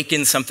to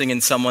awaken something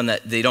in someone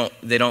that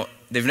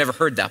they've never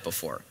heard that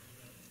before.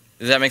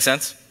 Does that make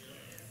sense?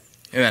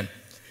 Amen.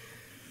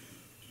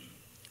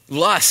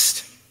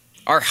 Lust,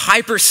 our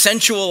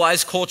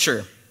hypersensualized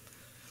culture.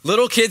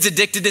 Little kids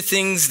addicted to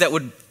things that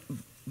would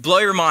blow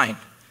your mind.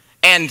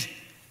 And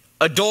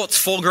adults,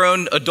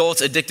 full-grown adults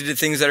addicted to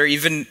things that are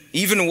even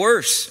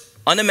worse,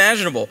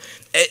 unimaginable.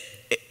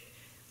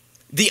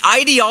 The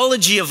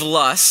ideology of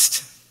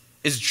lust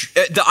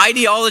the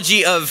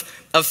ideology of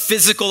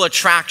physical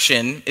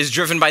attraction is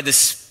driven by the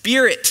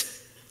spirit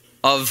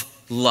of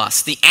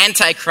lust, the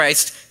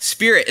antichrist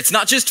spirit. It's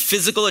not just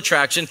physical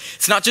attraction.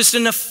 It's not just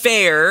an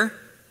affair.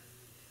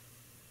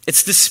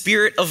 It's the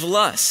spirit of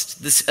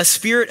lust, a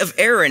spirit of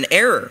error and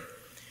error.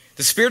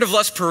 The spirit of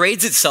lust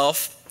parades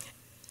itself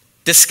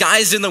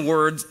disguised in the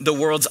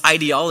world's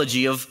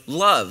ideology of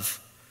love.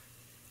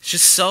 It's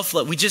just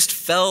self-love. We just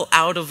fell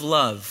out of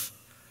love.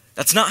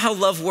 That's not how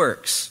love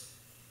works.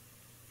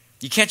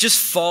 You can't just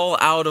fall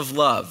out of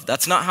love.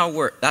 That's not how it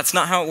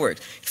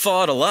works. You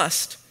fall out of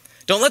lust.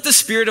 Don't let the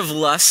spirit of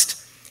lust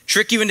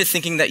trick you into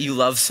thinking that you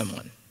love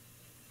someone.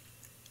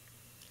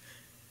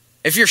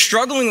 If you're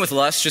struggling with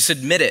lust, just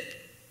admit it.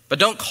 But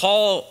don't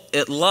call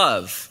it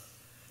love.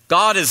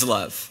 God is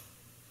love.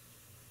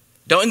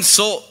 Don't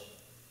insult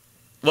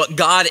what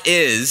God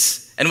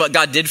is and what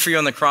God did for you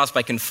on the cross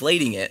by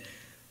conflating it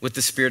with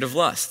the spirit of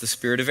lust, the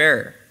spirit of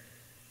error.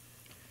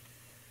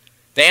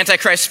 The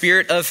Antichrist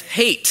spirit of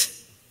hate,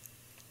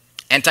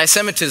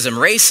 anti-Semitism,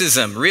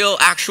 racism, real,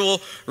 actual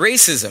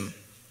racism.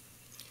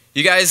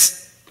 You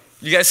guys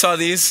saw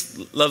these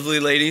lovely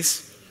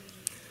ladies?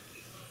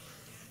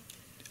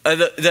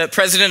 The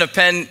president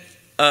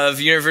of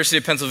University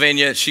of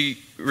Pennsylvania, she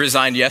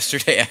resigned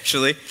yesterday,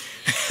 actually.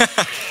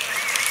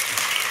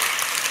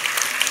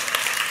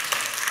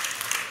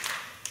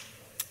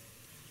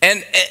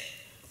 And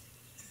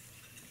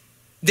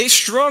they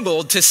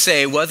struggled to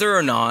say whether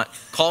or not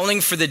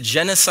calling for the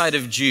genocide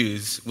of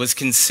Jews was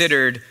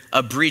considered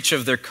a breach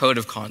of their code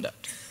of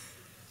conduct.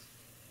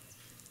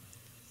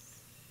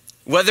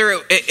 Whether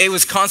it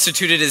was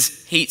constituted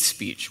as hate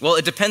speech. Well,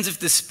 it depends if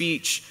the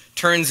speech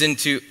turns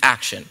into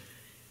action.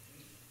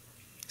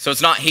 So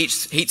it's not hate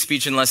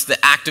speech unless the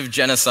act of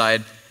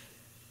genocide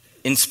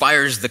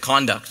inspires the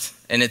conduct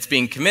and it's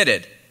being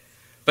committed.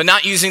 But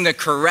not using the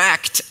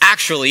correct,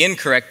 actually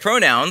incorrect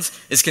pronouns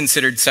is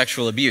considered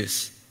sexual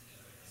abuse.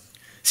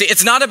 See,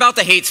 it's not about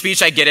the hate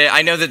speech. I get it.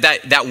 I know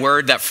that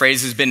word, that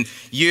phrase has been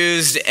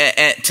used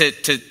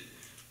to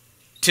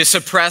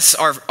suppress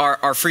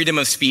our freedom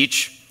of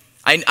speech.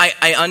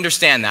 I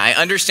understand that.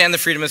 I understand the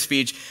freedom of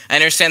speech. I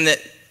understand that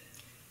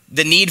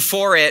the need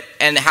for it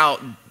and how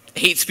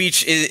hate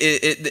speech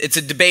it's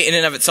a debate in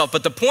and of itself.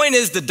 But the point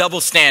is the double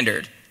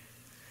standard.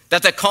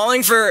 That the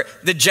calling for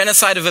the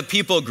genocide of a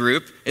people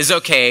group is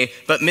okay,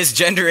 but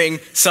misgendering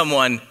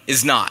someone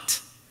is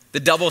not. The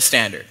double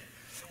standard.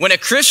 When a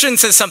Christian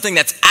says something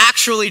that's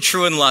actually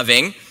true and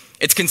loving,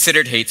 it's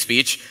considered hate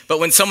speech. But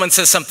when someone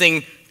says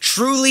something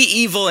truly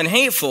evil and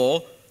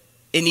hateful,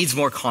 it needs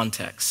more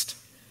context.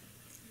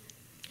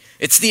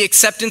 It's the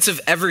acceptance of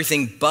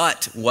everything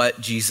but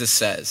what Jesus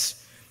says.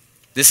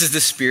 This is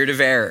the spirit of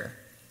error,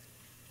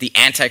 the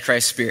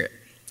Antichrist spirit.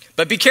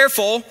 But be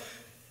careful,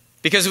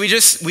 because we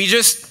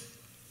just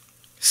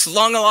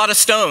slung a lot of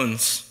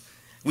stones.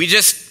 We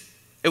just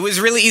It was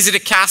really easy to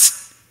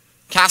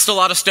cast a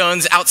lot of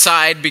stones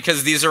outside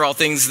because these are all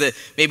things that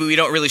maybe we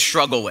don't really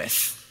struggle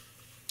with.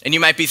 And you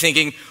might be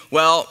thinking,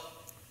 well,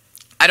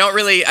 I don't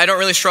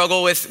really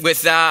struggle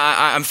with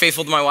that. I'm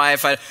faithful to my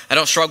wife. I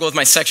don't struggle with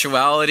my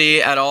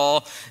sexuality at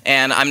all,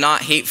 and I'm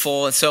not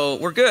hateful, and so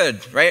we're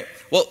good, right?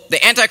 Well,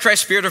 the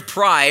Antichrist spirit of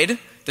pride,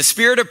 the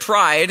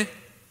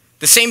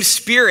same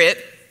spirit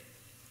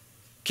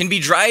can be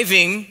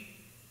driving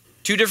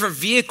two different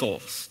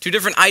vehicles, two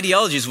different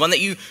ideologies, one that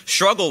you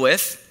struggle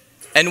with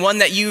and one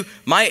that you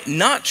might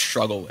not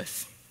struggle with.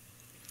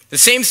 The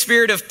same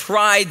spirit of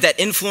pride that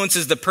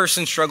influences the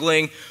person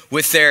struggling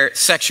with their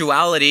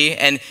sexuality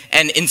and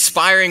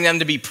inspiring them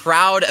to be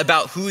proud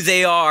about who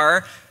they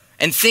are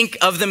and think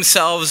of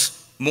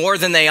themselves more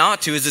than they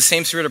ought to is the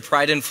same spirit of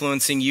pride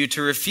influencing you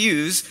to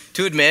refuse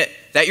to admit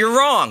that you're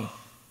wrong.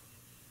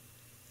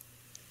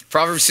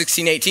 Proverbs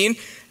 16:18,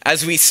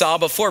 as we saw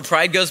before,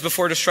 pride goes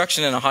before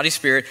destruction and a haughty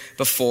spirit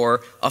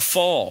before a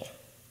fall.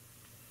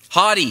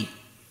 Haughty.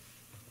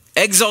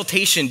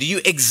 Exaltation. Do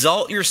you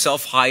exalt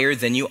yourself higher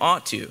than you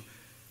ought to?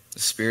 The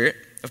spirit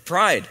of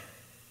pride.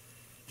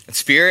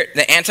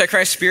 The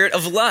Antichrist spirit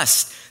of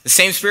lust. The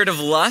same spirit of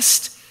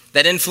lust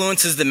that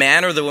influences the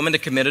man or the woman to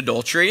commit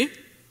adultery.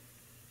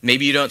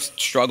 Maybe you don't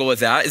struggle with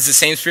that. Is the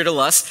same spirit of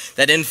lust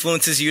that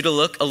influences you to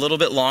look a little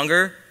bit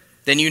longer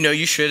than you know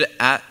you should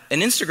at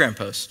an Instagram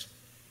post.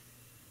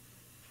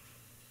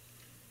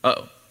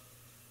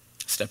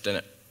 Stepped in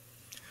it.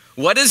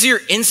 What does your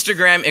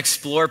Instagram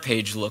Explore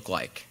page look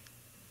like?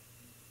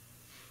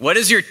 What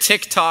does your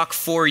TikTok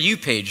For You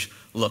page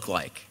look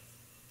like?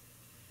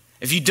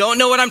 If you don't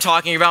know what I'm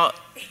talking about,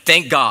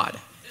 thank God.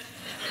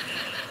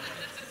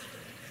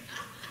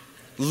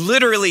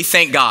 Literally,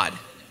 thank God.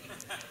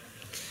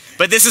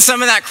 But this is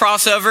some of that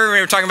crossover.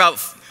 We were talking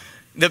about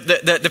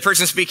the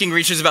person speaking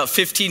reaches about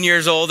 15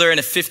 years older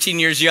and 15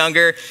 years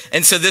younger.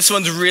 And so this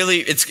one's really,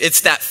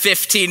 it's that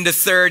 15 to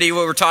 30,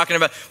 what we're talking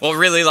about. Well,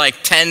 really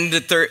like 10 to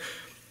 30.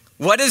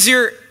 What is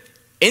your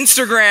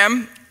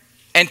Instagram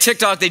and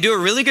TikTok? They do a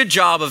really good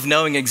job of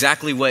knowing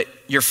exactly what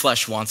your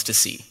flesh wants to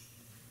see.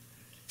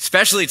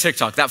 Especially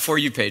TikTok, that For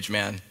You page,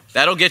 man.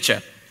 That'll get you.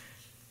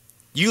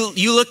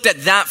 You looked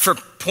at that for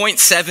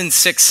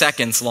 0.76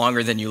 seconds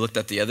longer than you looked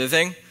at the other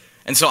thing.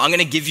 And so I'm going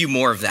to give you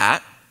more of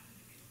that.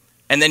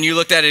 And then you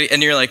looked at it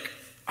and you're like,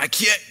 I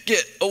can't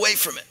get away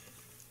from it.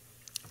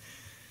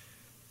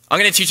 I'm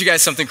going to teach you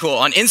guys something cool.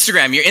 On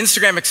Instagram, your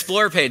Instagram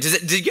Explorer page.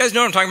 Do you guys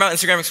know what I'm talking about?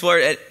 Instagram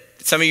Explorer?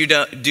 Some of you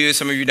do,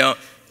 some of you don't.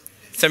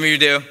 Some of you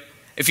do.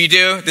 If you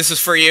do, this is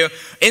for you.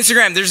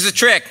 Instagram, there's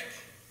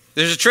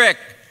a trick.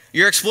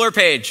 Your Explore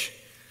page.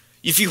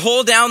 If you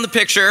hold down the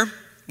picture,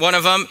 one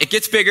of them, it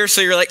gets bigger,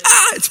 so you're like,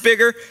 it's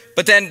bigger.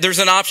 But then there's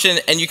an option,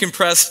 and you can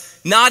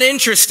press not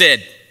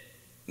interested.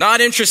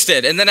 Not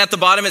interested. And then at the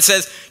bottom it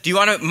says, do you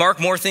want to mark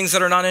more things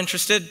that are not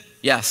interested?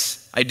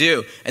 Yes, I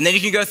do. And then you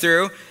can go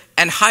through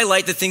and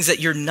highlight the things that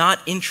you're not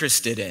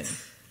interested in.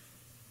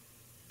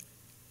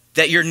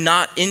 That you're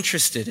not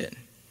interested in.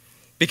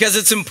 Because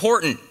it's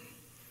important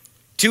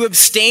to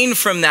abstain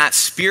from that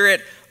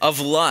spirit of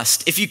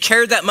lust. If you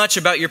cared that much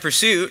about your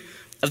pursuit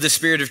of the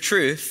spirit of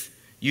truth,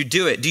 you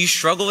do it. Do you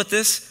struggle with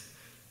this?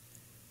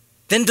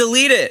 Then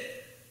delete it.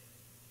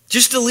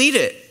 Just delete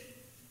it.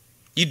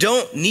 You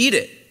don't need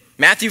it.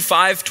 Matthew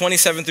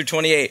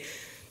 5:27-28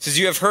 says,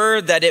 you have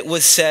heard that it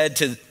was said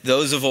to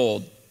those of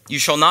old, you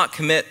shall not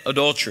commit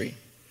adultery.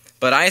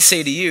 But I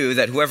say to you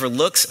that whoever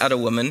looks at a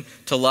woman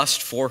to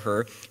lust for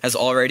her has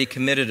already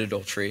committed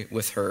adultery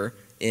with her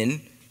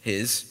in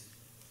his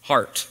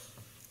heart.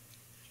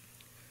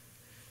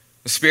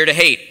 The spirit of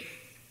hate.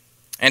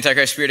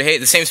 Antichrist spirit of hate.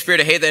 The same spirit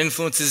of hate that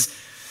influences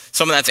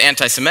someone that's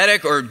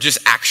anti-Semitic or just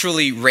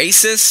actually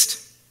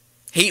racist,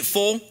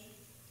 hateful,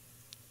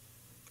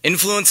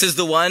 influences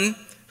the one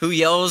who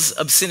yells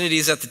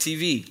obscenities at the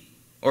TV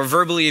or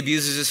verbally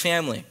abuses his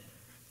family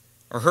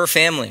or her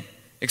family,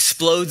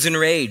 explodes in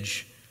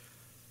rage.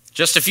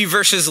 Just a few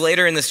verses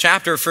later in this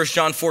chapter, 1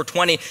 John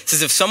 4:20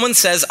 says, if someone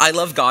says, I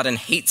love God and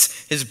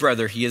hates his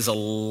brother, he is a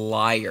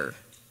liar.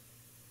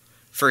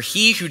 For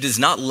he who does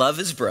not love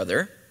his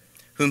brother,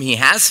 whom he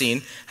has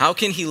seen, how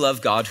can he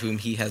love God whom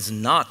he has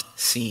not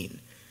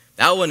seen?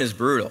 That one is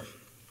brutal.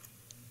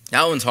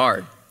 That one's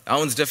hard. That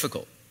one's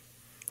difficult.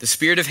 The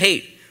spirit of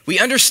hate. We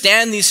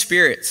understand these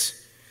spirits.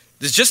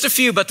 There's just a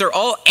few, but they're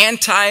all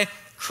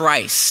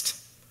anti-Christ.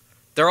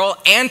 They're all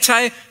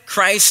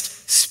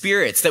anti-Christ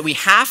spirits that we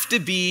have to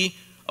be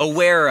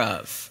aware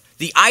of.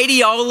 The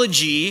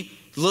ideology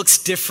looks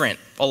different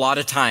a lot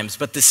of times,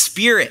 but the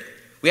spirit,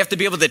 we have to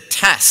be able to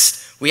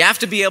test. We have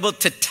to be able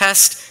to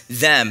test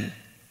them.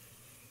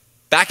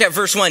 Back at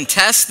verse 1,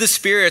 test the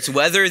spirits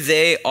whether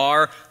they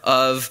are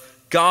of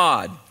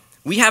God.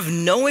 We have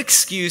no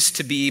excuse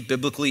to be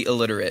biblically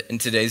illiterate in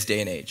today's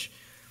day and age.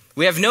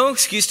 We have no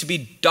excuse to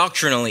be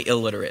doctrinally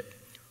illiterate.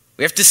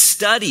 We have to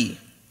study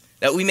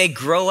that we may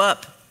grow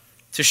up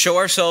to show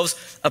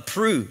ourselves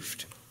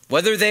approved,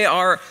 whether they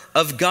are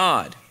of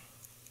God.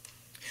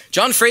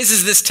 John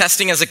phrases this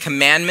testing as a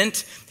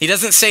commandment. He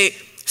doesn't say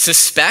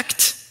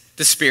suspect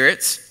the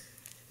spirits.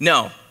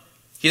 No,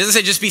 He doesn't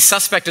say just be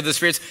suspect of the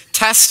spirits,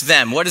 test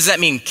them. What does that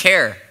mean?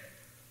 Care.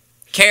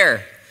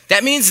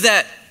 That means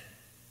that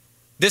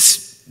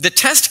the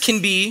test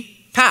can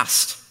be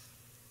passed.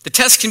 The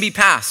test can be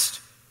passed.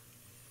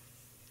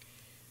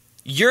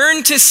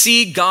 Yearn to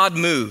see God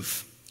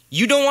move.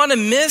 You don't want to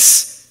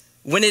miss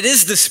when it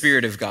is the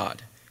Spirit of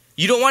God.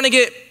 You don't want to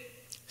get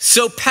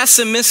so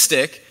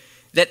pessimistic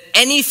that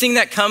anything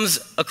that comes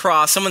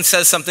across, someone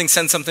says something,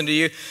 sends something to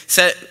you,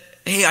 say,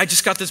 hey, I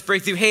just got this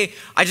breakthrough. Hey,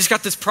 I just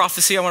got this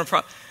prophecy. I want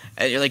to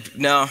and you're like,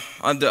 no,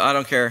 I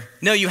don't care.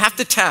 No, you have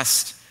to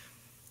test.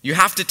 You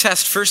have to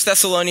test. 1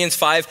 Thessalonians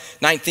 5,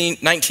 19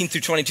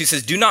 through 22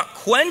 says, do not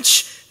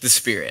quench the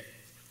Spirit.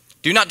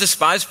 Do not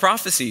despise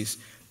prophecies,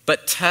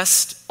 but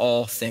test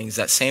all things.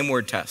 That same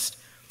word, test.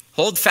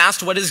 Hold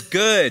fast what is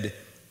good,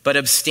 but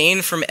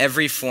abstain from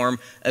every form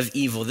of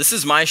evil. This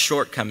is my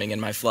shortcoming in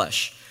my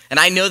flesh. And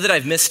I know that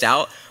I've missed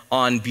out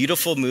on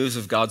beautiful moves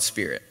of God's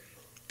Spirit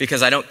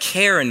because I don't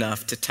care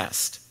enough to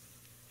test.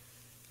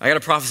 I got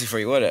a prophecy for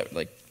you. What?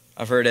 Like,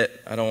 I've heard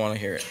it. I don't want to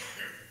hear it.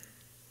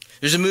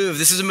 There's a move.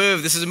 This is a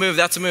move. This is a move.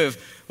 That's a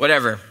move.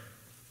 Whatever.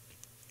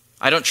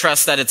 I don't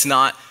trust that it's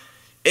not.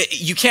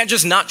 You can't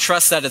just not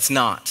trust that it's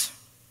not.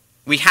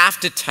 We have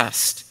to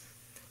test.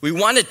 We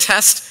want to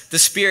test the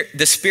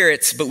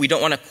spirits, but we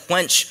don't want to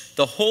quench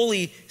the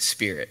Holy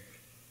Spirit.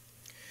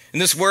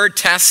 And this word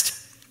test,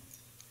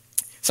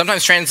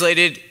 sometimes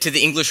translated to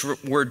the English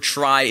word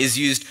try, is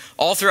used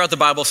all throughout the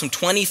Bible, some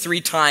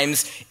 23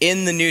 times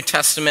in the New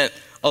Testament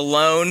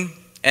alone,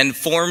 and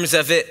forms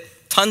of it,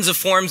 tons of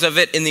forms of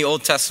it in the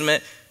Old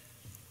Testament.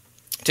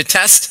 To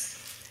test,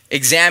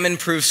 examine,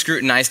 prove,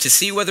 scrutinize, to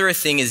see whether a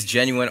thing is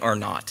genuine or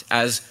not,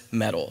 as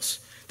metals.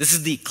 This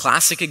is the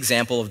classic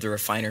example of the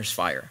refiner's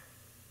fire.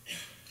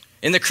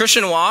 In the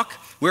Christian walk,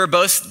 we're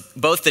both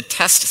the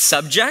test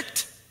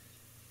subject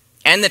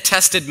and the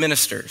test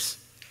administrators.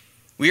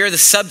 We are the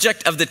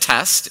subject of the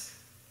test,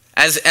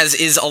 as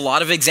is a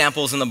lot of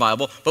examples in the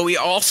Bible, but we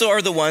also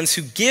are the ones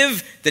who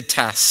give the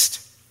test.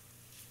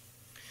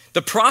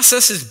 The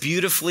process is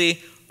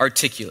beautifully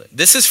articulate.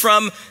 This is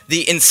from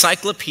the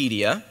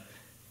encyclopedia.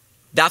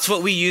 That's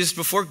what we used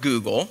before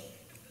Google.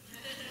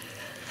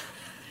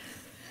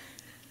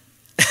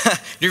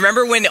 Do you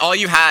remember when all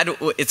you had,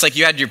 it's like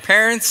you had your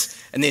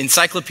parents and the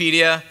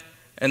encyclopedia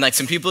and like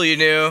some people you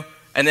knew,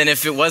 and then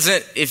if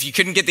you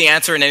couldn't get the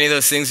answer in any of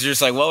those things, you're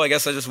just like, well, I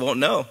guess I just won't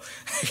know.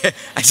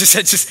 I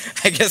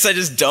guess I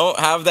just don't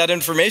have that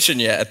information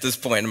yet at this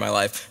point in my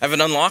life. I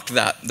haven't unlocked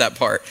that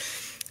part.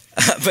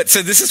 But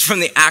so this is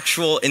from the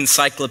actual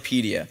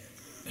encyclopedia.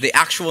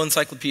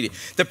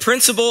 The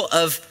principle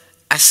of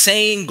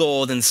assaying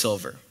gold and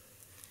silver.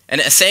 And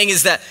assaying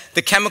is that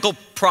the chemical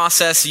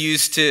process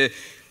used to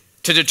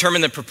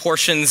determine the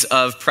proportions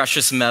of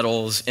precious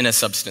metals in a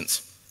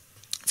substance.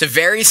 It's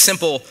very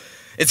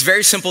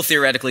simple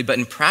theoretically, but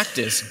in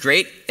practice,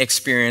 great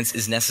experience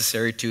is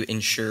necessary to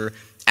ensure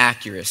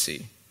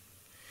accuracy.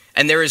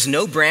 And there is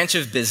no branch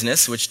of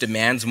business which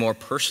demands more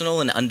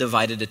personal and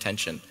undivided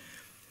attention.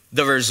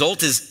 The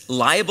result is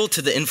liable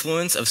to the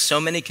influence of so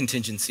many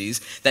contingencies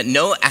that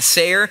no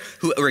assayer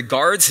who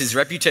regards his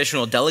reputation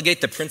will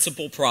delegate the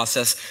principal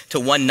process to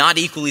one not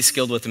equally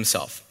skilled with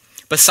himself.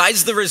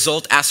 Besides the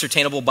result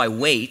ascertainable by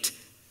weight,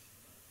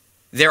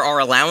 there are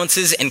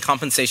allowances and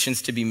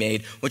compensations to be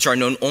made which are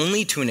known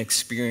only to an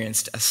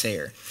experienced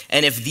assayer.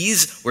 And if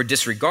these were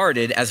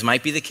disregarded, as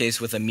might be the case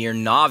with a mere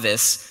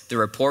novice, the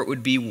report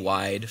would be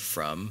wide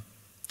from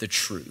the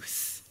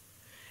truth.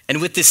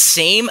 And with the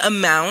same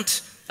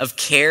amount of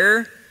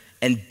care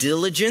and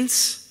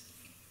diligence,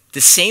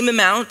 the same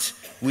amount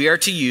we are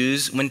to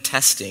use when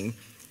testing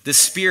the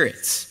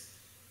spirits.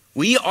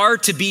 We are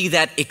to be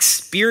that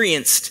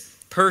experienced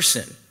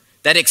person,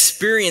 that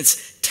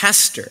experienced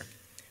tester,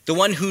 the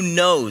one who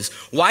knows.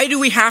 Why do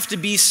we have to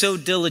be so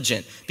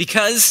diligent?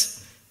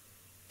 Because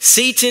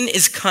Satan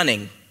is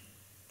cunning.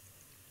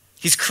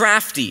 He's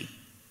crafty.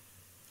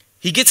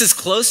 He gets as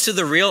close to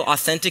the real,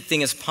 authentic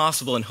thing as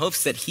possible in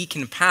hopes that he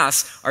can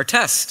pass our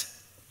test.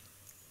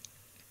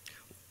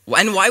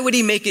 And why would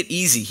he make it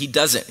easy? He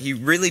doesn't. He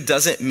really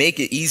doesn't make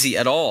it easy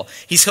at all.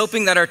 He's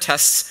hoping that our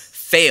tests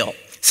fail.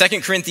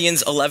 2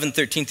 Corinthians 11,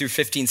 13 through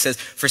 15 says,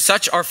 "For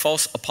such are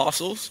false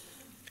apostles,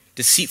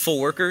 deceitful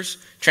workers,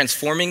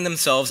 transforming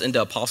themselves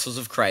into apostles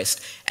of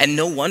Christ. And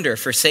no wonder,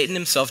 for Satan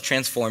himself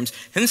transforms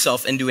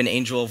himself into an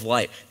angel of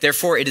light.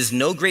 Therefore, it is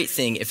no great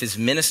thing if his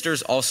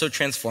ministers also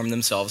transform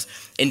themselves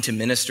into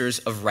ministers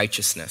of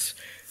righteousness,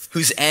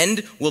 whose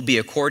end will be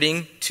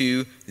according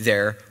to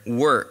their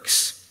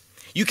works."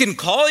 You can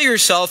call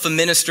yourself a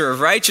minister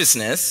of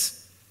righteousness.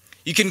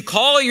 You can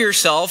call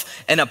yourself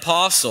an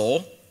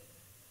apostle,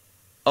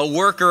 a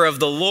worker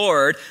of the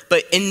Lord,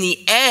 but in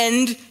the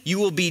end, you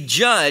will be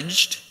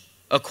judged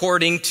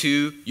according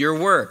to your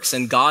works,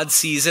 and God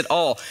sees it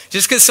all.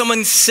 Just because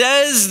someone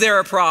says they're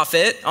a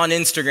prophet on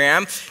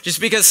Instagram, just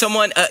because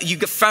you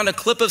found a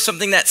clip of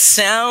something that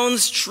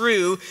sounds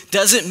true,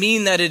 doesn't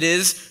mean that it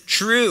is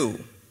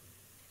true.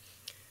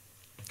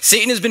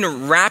 Satan has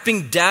been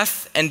wrapping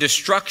death and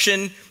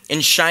destruction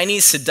in shiny,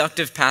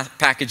 seductive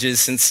packages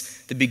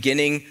since the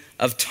beginning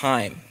of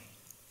time.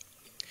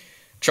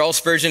 Charles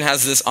Spurgeon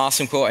has this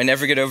awesome quote, I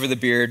never get over the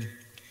beard.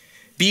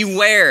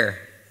 Beware,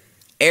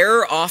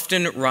 error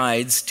often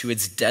rides to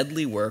its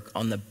deadly work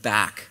on the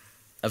back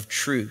of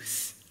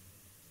truth.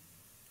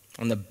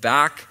 On the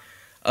back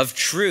of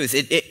truth.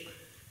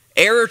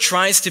 Error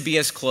tries to be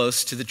as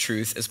close to the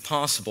truth as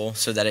possible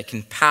so that it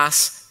can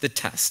pass the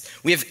test.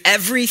 We have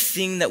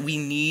everything that we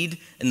need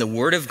in the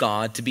Word of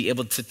God to be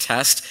able to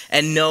test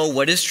and know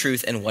what is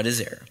truth and what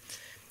is error.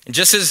 And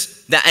just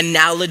as the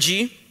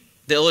analogy,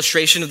 the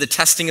illustration of the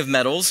testing of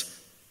metals,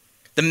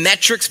 the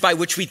metrics by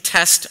which we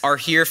test are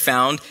here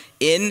found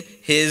in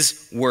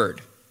his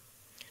Word.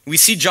 We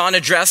see John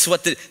address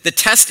what the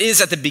test is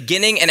at the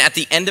beginning and at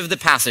the end of the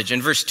passage.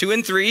 In verse 2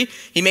 and 3,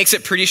 he makes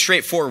it pretty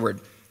straightforward.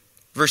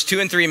 Verse 2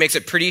 and 3 makes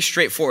it pretty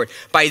straightforward.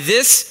 By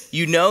this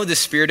you know the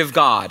Spirit of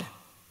God.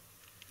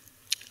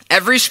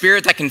 Every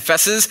spirit that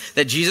confesses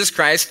that Jesus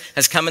Christ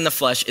has come in the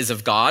flesh is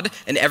of God,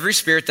 and every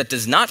spirit that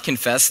does not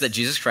confess that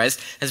Jesus Christ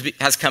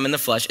has come in the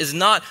flesh is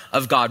not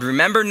of God.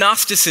 Remember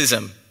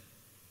Gnosticism,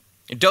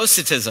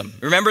 Docetism.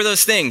 Remember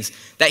those things,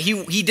 that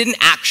he didn't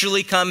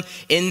actually come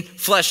in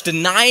flesh,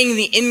 denying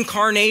the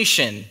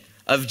incarnation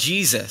of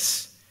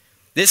Jesus.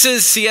 This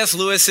is C.S.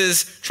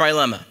 Lewis's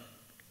trilemma.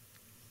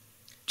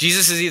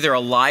 Jesus is either a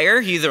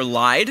liar, he either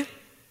lied,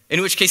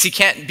 in which case he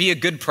can't be a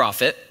good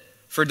prophet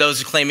for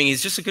those claiming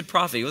he's just a good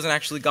prophet. He wasn't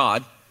actually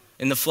God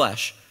in the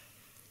flesh.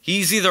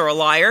 He's either a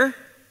liar,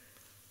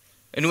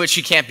 in which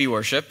he can't be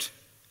worshiped,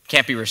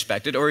 can't be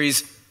respected, or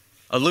he's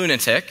a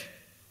lunatic.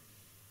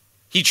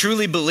 He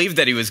truly believed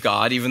that he was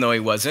God, even though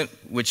he wasn't,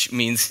 which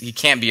means he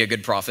can't be a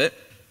good prophet,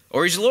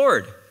 or he's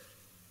Lord.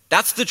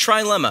 That's the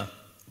trilemma.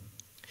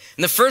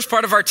 In the first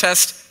part of our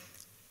test,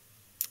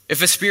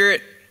 if a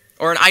spirit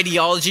or an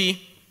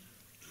ideology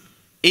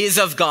is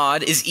of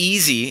God, is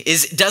easy,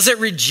 does it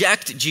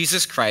reject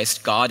Jesus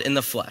Christ, God in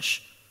the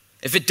flesh?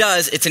 If it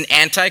does, it's an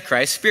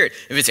antichrist spirit.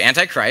 If it's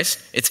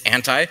antichrist, it's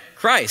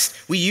antichrist.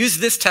 We use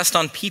this test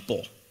on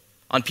people.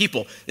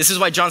 This is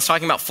why John's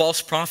talking about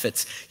false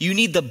prophets. You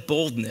need the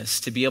boldness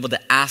to be able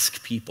to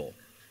ask people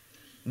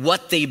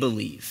what they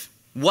believe,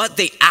 what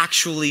they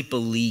actually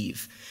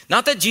believe.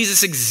 Not that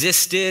Jesus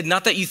existed,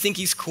 not that you think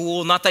he's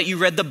cool, not that you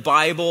read the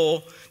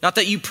Bible, not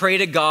that you pray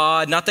to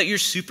God, not that you're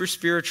super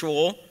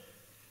spiritual.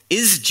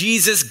 Is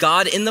Jesus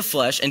God in the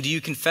flesh, and do you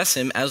confess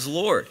him as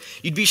Lord?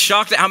 You'd be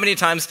shocked at how many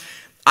times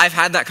I've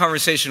had that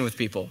conversation with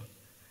people.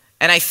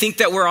 And I think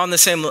that we're on the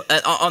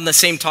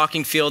same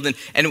talking field,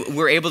 and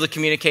we're able to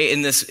communicate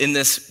in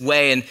this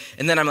way. And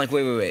then I'm like,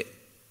 wait.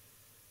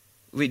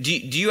 Do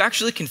you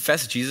actually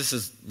confess Jesus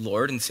as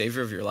Lord and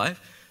Savior of your life?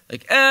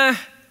 Like,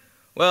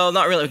 well,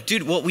 not really.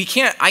 Dude, well,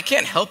 I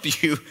can't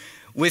help you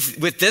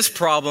with this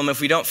problem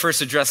if we don't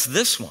first address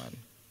this one.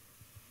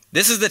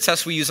 This is the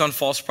test we use on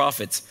false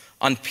prophets,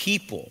 on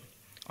people.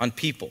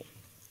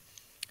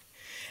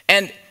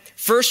 And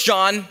 1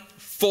 John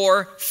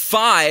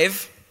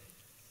 4:5,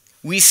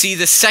 we see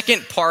the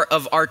second part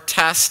of our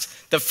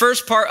test. The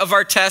first part of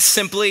our test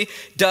simply,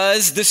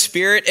 does the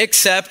Spirit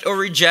accept or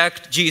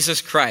reject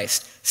Jesus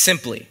Christ?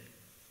 Simply.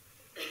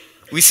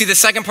 We see the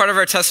second part of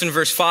our test in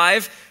verse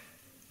 5.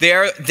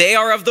 They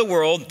are of the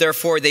world,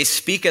 therefore they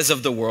speak as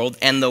of the world,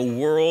 and the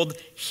world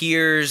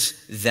hears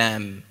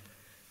them.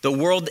 The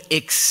world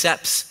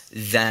accepts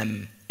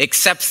them,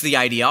 accepts the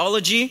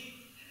ideology,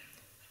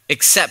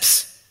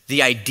 accepts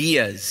the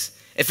ideas.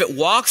 If it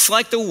walks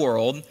like the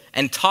world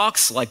and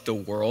talks like the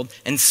world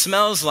and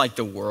smells like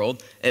the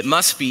world, it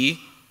must be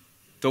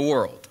the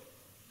world.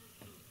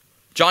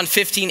 John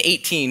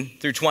 15:18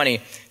 through 20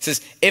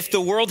 says, if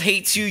the world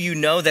hates you, you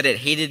know that it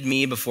hated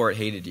me before it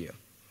hated you.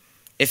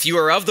 If you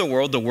are of the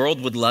world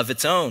would love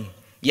its own.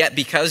 Yet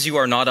because you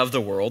are not of the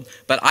world,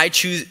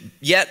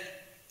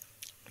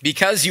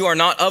 because you are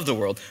not of the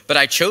world, but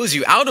I chose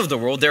you out of the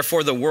world,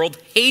 therefore the world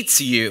hates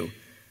you.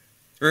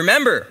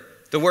 Remember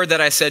the word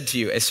that I said to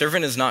you, a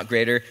servant is not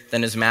greater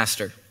than his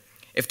master.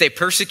 If they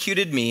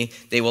persecuted me,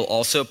 they will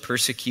also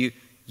persecute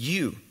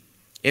you.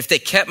 If they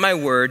kept my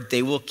word,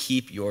 they will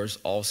keep yours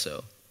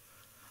also.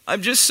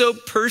 I'm just so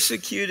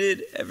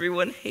persecuted.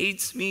 Everyone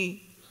hates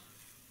me.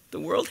 The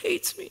world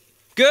hates me.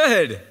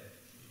 Good.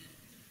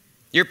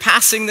 You're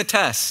passing the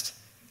test.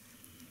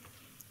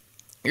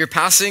 You're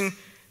passing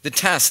the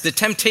test. The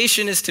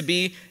temptation is to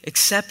be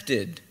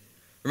accepted.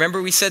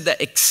 Remember, we said that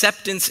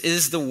acceptance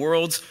is the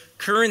world's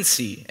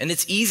currency, and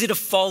it's easy to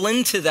fall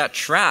into that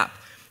trap.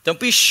 Don't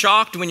be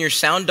shocked when your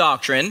sound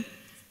doctrine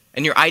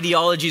and your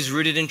ideologies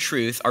rooted in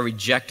truth are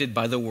rejected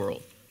by the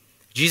world.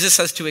 Jesus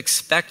has to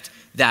expect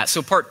that.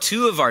 So part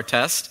 2 of our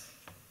test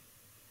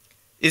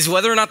is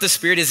whether or not the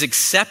Spirit is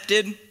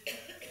accepted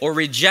or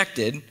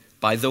rejected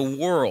by the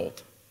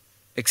world.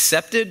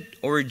 Accepted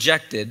or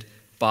rejected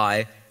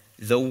by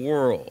the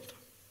world.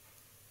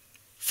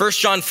 1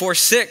 John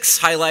 4:6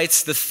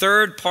 highlights the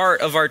third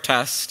part of our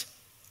test,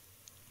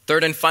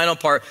 third and final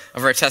part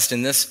of our test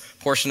in this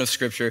portion of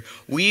Scripture.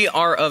 We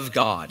are of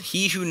God.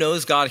 He who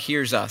knows God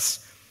hears us.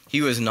 He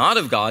who is not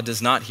of God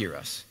does not hear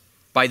us.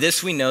 By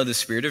this we know the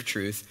spirit of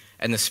truth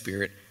and the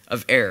spirit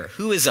of error.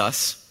 Who is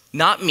us?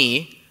 Not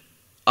me.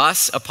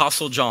 Us,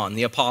 Apostle John,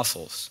 the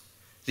apostles,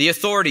 the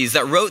authorities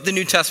that wrote the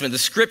New Testament, the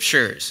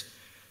scriptures,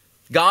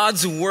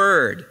 God's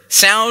word,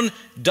 sound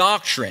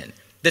doctrine.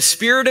 The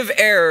spirit of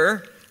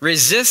error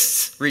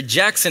resists,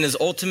 rejects, and is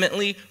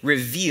ultimately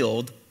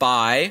revealed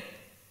by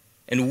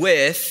and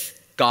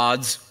with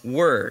God's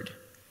word.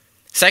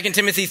 2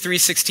 Timothy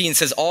 3:16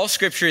 says, all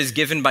scripture is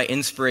given by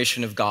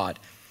inspiration of God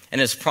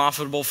and is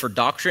profitable for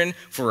doctrine,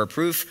 for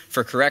reproof,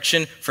 for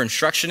correction, for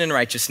instruction in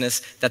righteousness,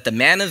 that the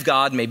man of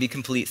God may be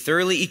complete,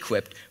 thoroughly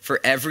equipped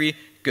for every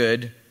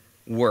good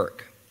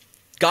work.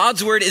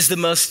 God's word is the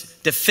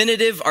most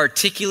definitive,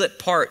 articulate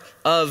part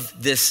of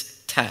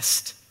this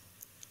test.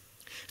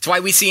 It's why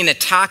we see an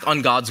attack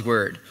on God's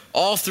word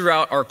all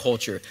throughout our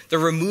culture. The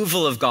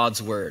removal of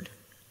God's word.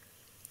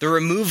 The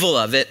removal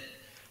of it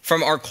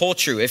from our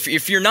culture.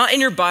 If you're not in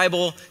your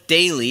Bible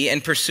daily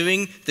and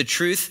pursuing the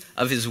truth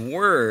of his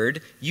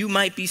word, you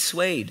might be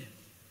swayed.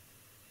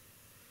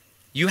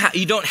 You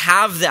don't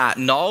have that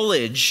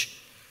knowledge,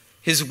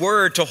 his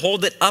word, to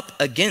hold it up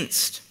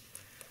against.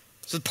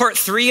 So part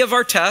 3 of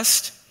our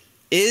test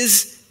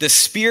is the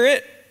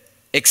Spirit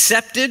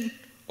accepted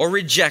or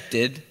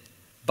rejected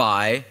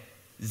by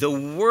the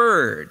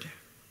word.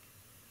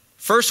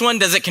 First one,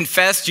 does it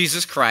confess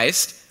Jesus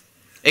Christ?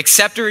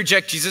 Accept or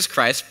reject Jesus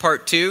Christ.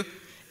 Part 2,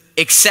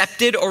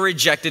 accepted or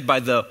rejected by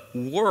the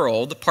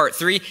world. Part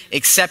 3,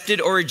 accepted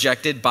or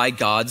rejected by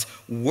God's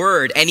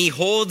word. And he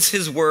holds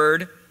his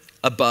word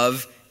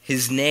above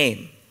his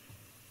name.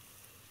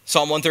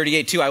 Psalm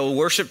 138:2, I will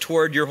worship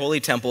toward your holy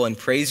temple and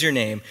praise your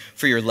name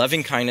for your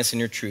loving kindness and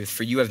your truth,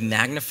 for you have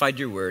magnified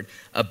your word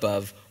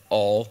above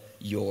all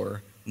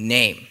your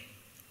name.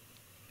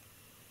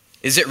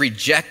 Is it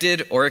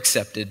rejected or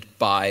accepted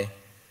by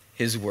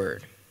his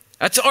word?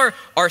 That's our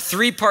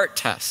 3-part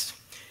test.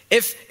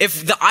 If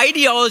the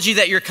ideology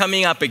that you're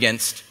coming up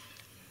against,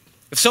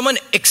 if someone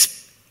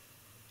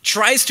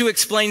tries to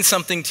explain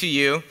something to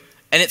you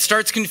and it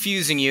starts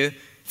confusing you,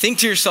 think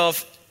to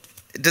yourself,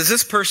 does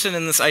this person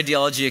in this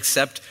ideology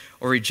accept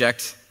or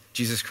reject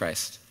Jesus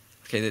Christ?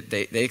 Okay,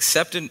 they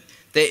accept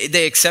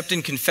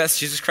and confess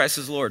Jesus Christ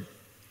as Lord.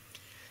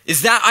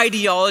 Is that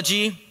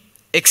ideology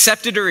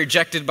accepted or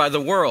rejected by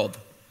the world?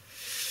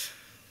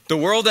 The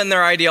world and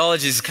their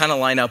ideologies kind of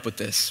line up with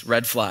this.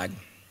 Red flag.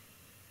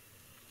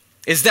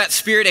 Is that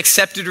spirit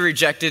accepted or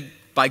rejected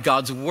by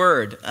God's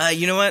word?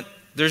 You know what?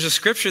 There's a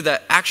scripture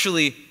that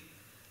actually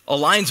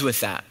aligns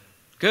with that.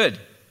 Good.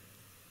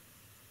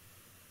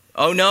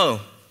 Oh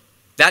no,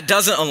 that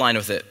doesn't align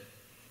with it.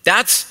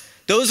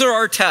 Those are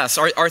our tests,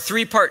 our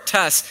 3-part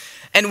tests.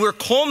 And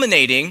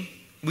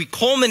we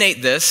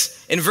culminate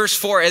this in verse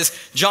 4 as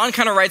John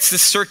kind of writes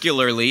this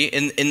circularly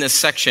in this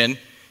section.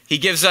 He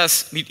gives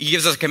us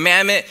a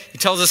commandment. He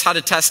tells us how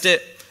to test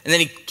it. And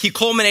then he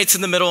culminates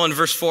in the middle in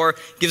verse 4,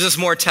 gives us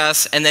more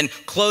tests, and then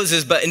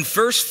closes. But in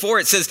verse 4,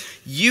 it says,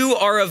 you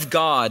are of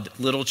God,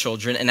 little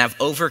children, and have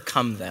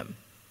overcome them,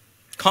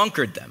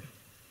 conquered them.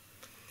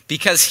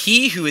 Because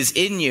he who is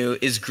in you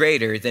is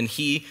greater than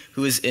he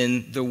who is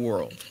in the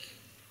world.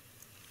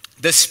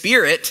 The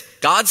Spirit,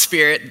 God's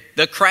Spirit,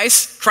 the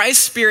Christ's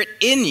Spirit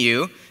in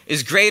you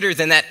is greater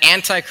than that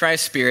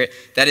Antichrist spirit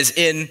that is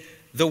in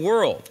the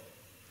world.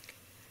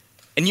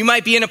 And you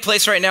might be in a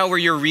place right now where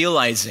you're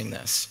realizing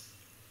this.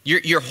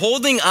 You're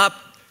holding up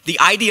the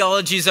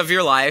ideologies of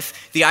your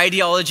life, the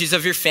ideologies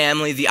of your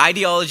family, the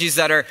ideologies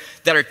that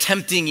are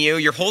tempting you.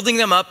 You're holding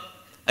them up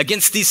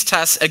against these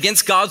tests,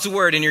 against God's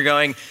word, and you're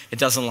going, it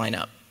doesn't line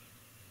up.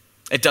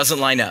 It doesn't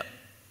line up.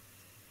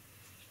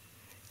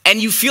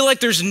 And you feel like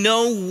there's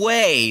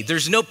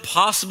no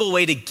possible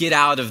way to get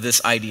out of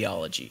this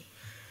ideology.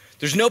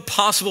 There's no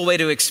possible way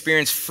to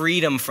experience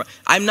freedom from.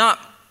 I'm not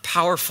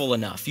powerful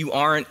enough. You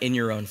aren't in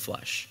your own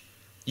flesh.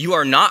 You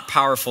are not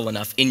powerful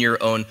enough in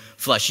your own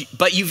flesh.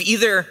 But you've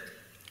either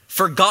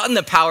forgotten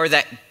the power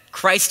that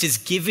Christ has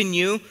given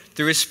you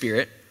through his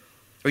Spirit,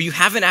 or you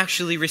haven't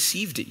actually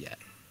received it yet.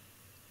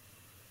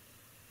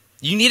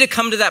 You need to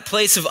come to that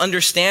place of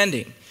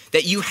understanding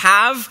that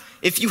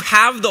if you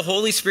have the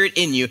Holy Spirit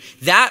in you,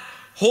 that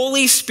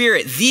Holy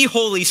Spirit,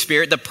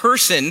 the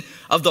person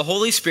of the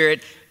Holy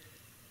Spirit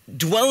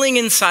dwelling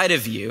inside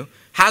of you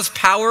has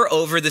power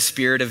over the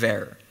spirit of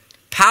error,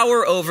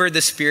 power over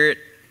the spirit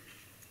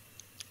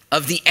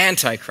of the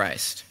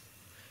Antichrist.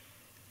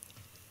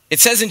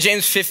 It says in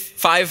James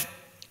 5,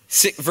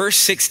 verse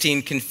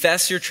 16,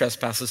 confess your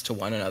trespasses to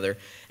one another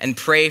and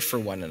pray for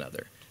one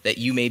another that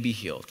you may be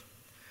healed.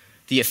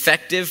 The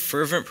effective,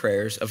 fervent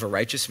prayers of a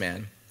righteous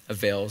man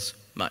avails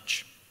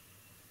much.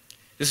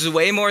 This is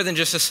way more than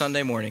just a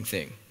Sunday morning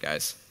thing,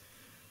 guys.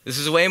 This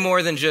is way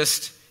more than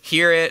just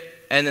hear it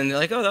and then they're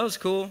like, oh, that was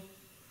cool.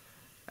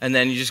 And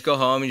then you just go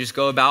home and you just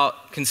go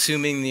about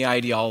consuming the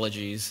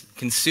ideologies,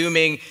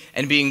 consuming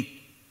and being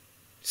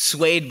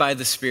swayed by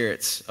the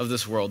spirits of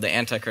this world, the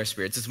Antichrist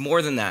spirits. It's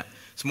more than that.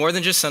 It's more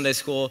than just Sunday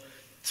school.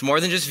 It's more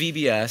than just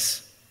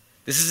VBS.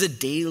 This is a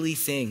daily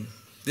thing.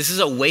 This is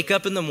a wake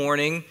up in the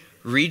morning,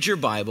 read your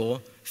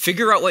Bible,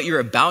 Figure out what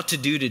you're about to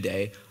do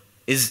today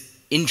is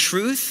in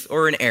truth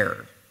or in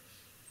error.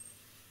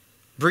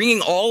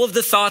 Bringing all of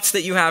the thoughts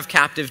that you have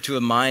captive to a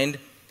mind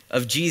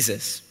of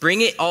Jesus.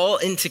 Bring it all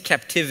into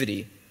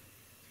captivity.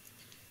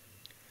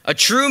 A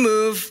true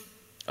move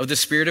of the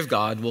Spirit of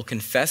God will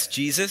confess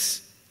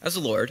Jesus as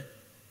Lord.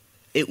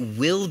 It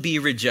will be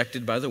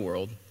rejected by the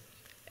world,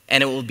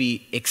 and it will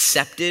be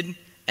accepted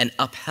and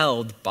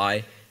upheld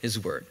by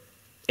his word.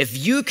 If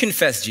you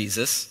confess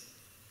Jesus,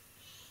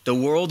 the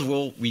world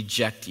will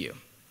reject you.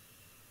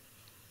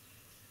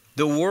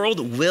 The world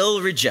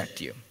will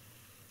reject you,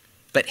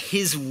 but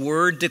his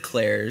word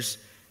declares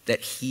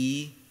that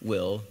he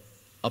will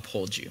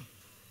uphold you.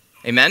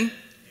 Amen? Amen.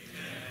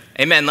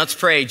 Amen. Let's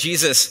pray.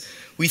 Jesus,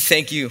 we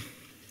thank you.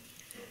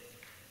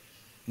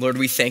 Lord,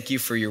 we thank you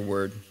for your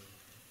word.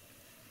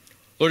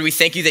 Lord, we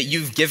thank you that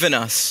you've given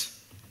us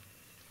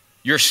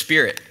your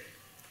Spirit.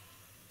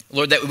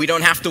 Lord, that we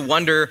don't have to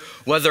wonder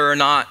whether or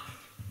not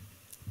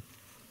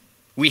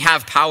we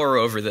have power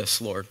over this,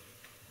 Lord.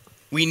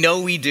 We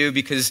know we do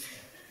because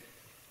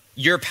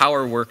your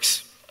power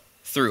works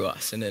through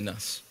us and in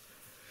us.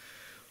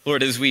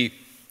 Lord, as we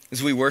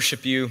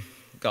worship you,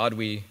 God,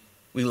 we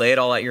lay it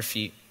all at your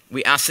feet.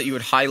 We ask that you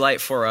would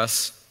highlight for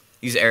us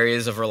these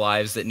areas of our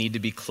lives that need to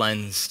be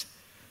cleansed,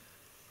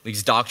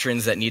 these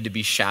doctrines that need to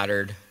be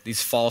shattered,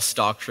 these false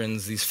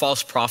doctrines, these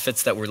false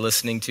prophets that we're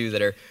listening to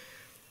that are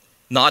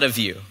not of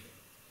you.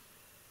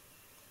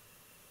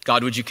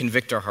 God, would you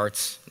convict our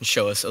hearts and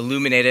show us,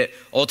 illuminate it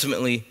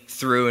ultimately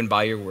through and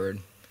by your word.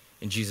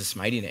 In Jesus'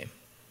 mighty name.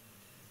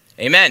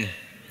 Amen.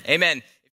 Amen.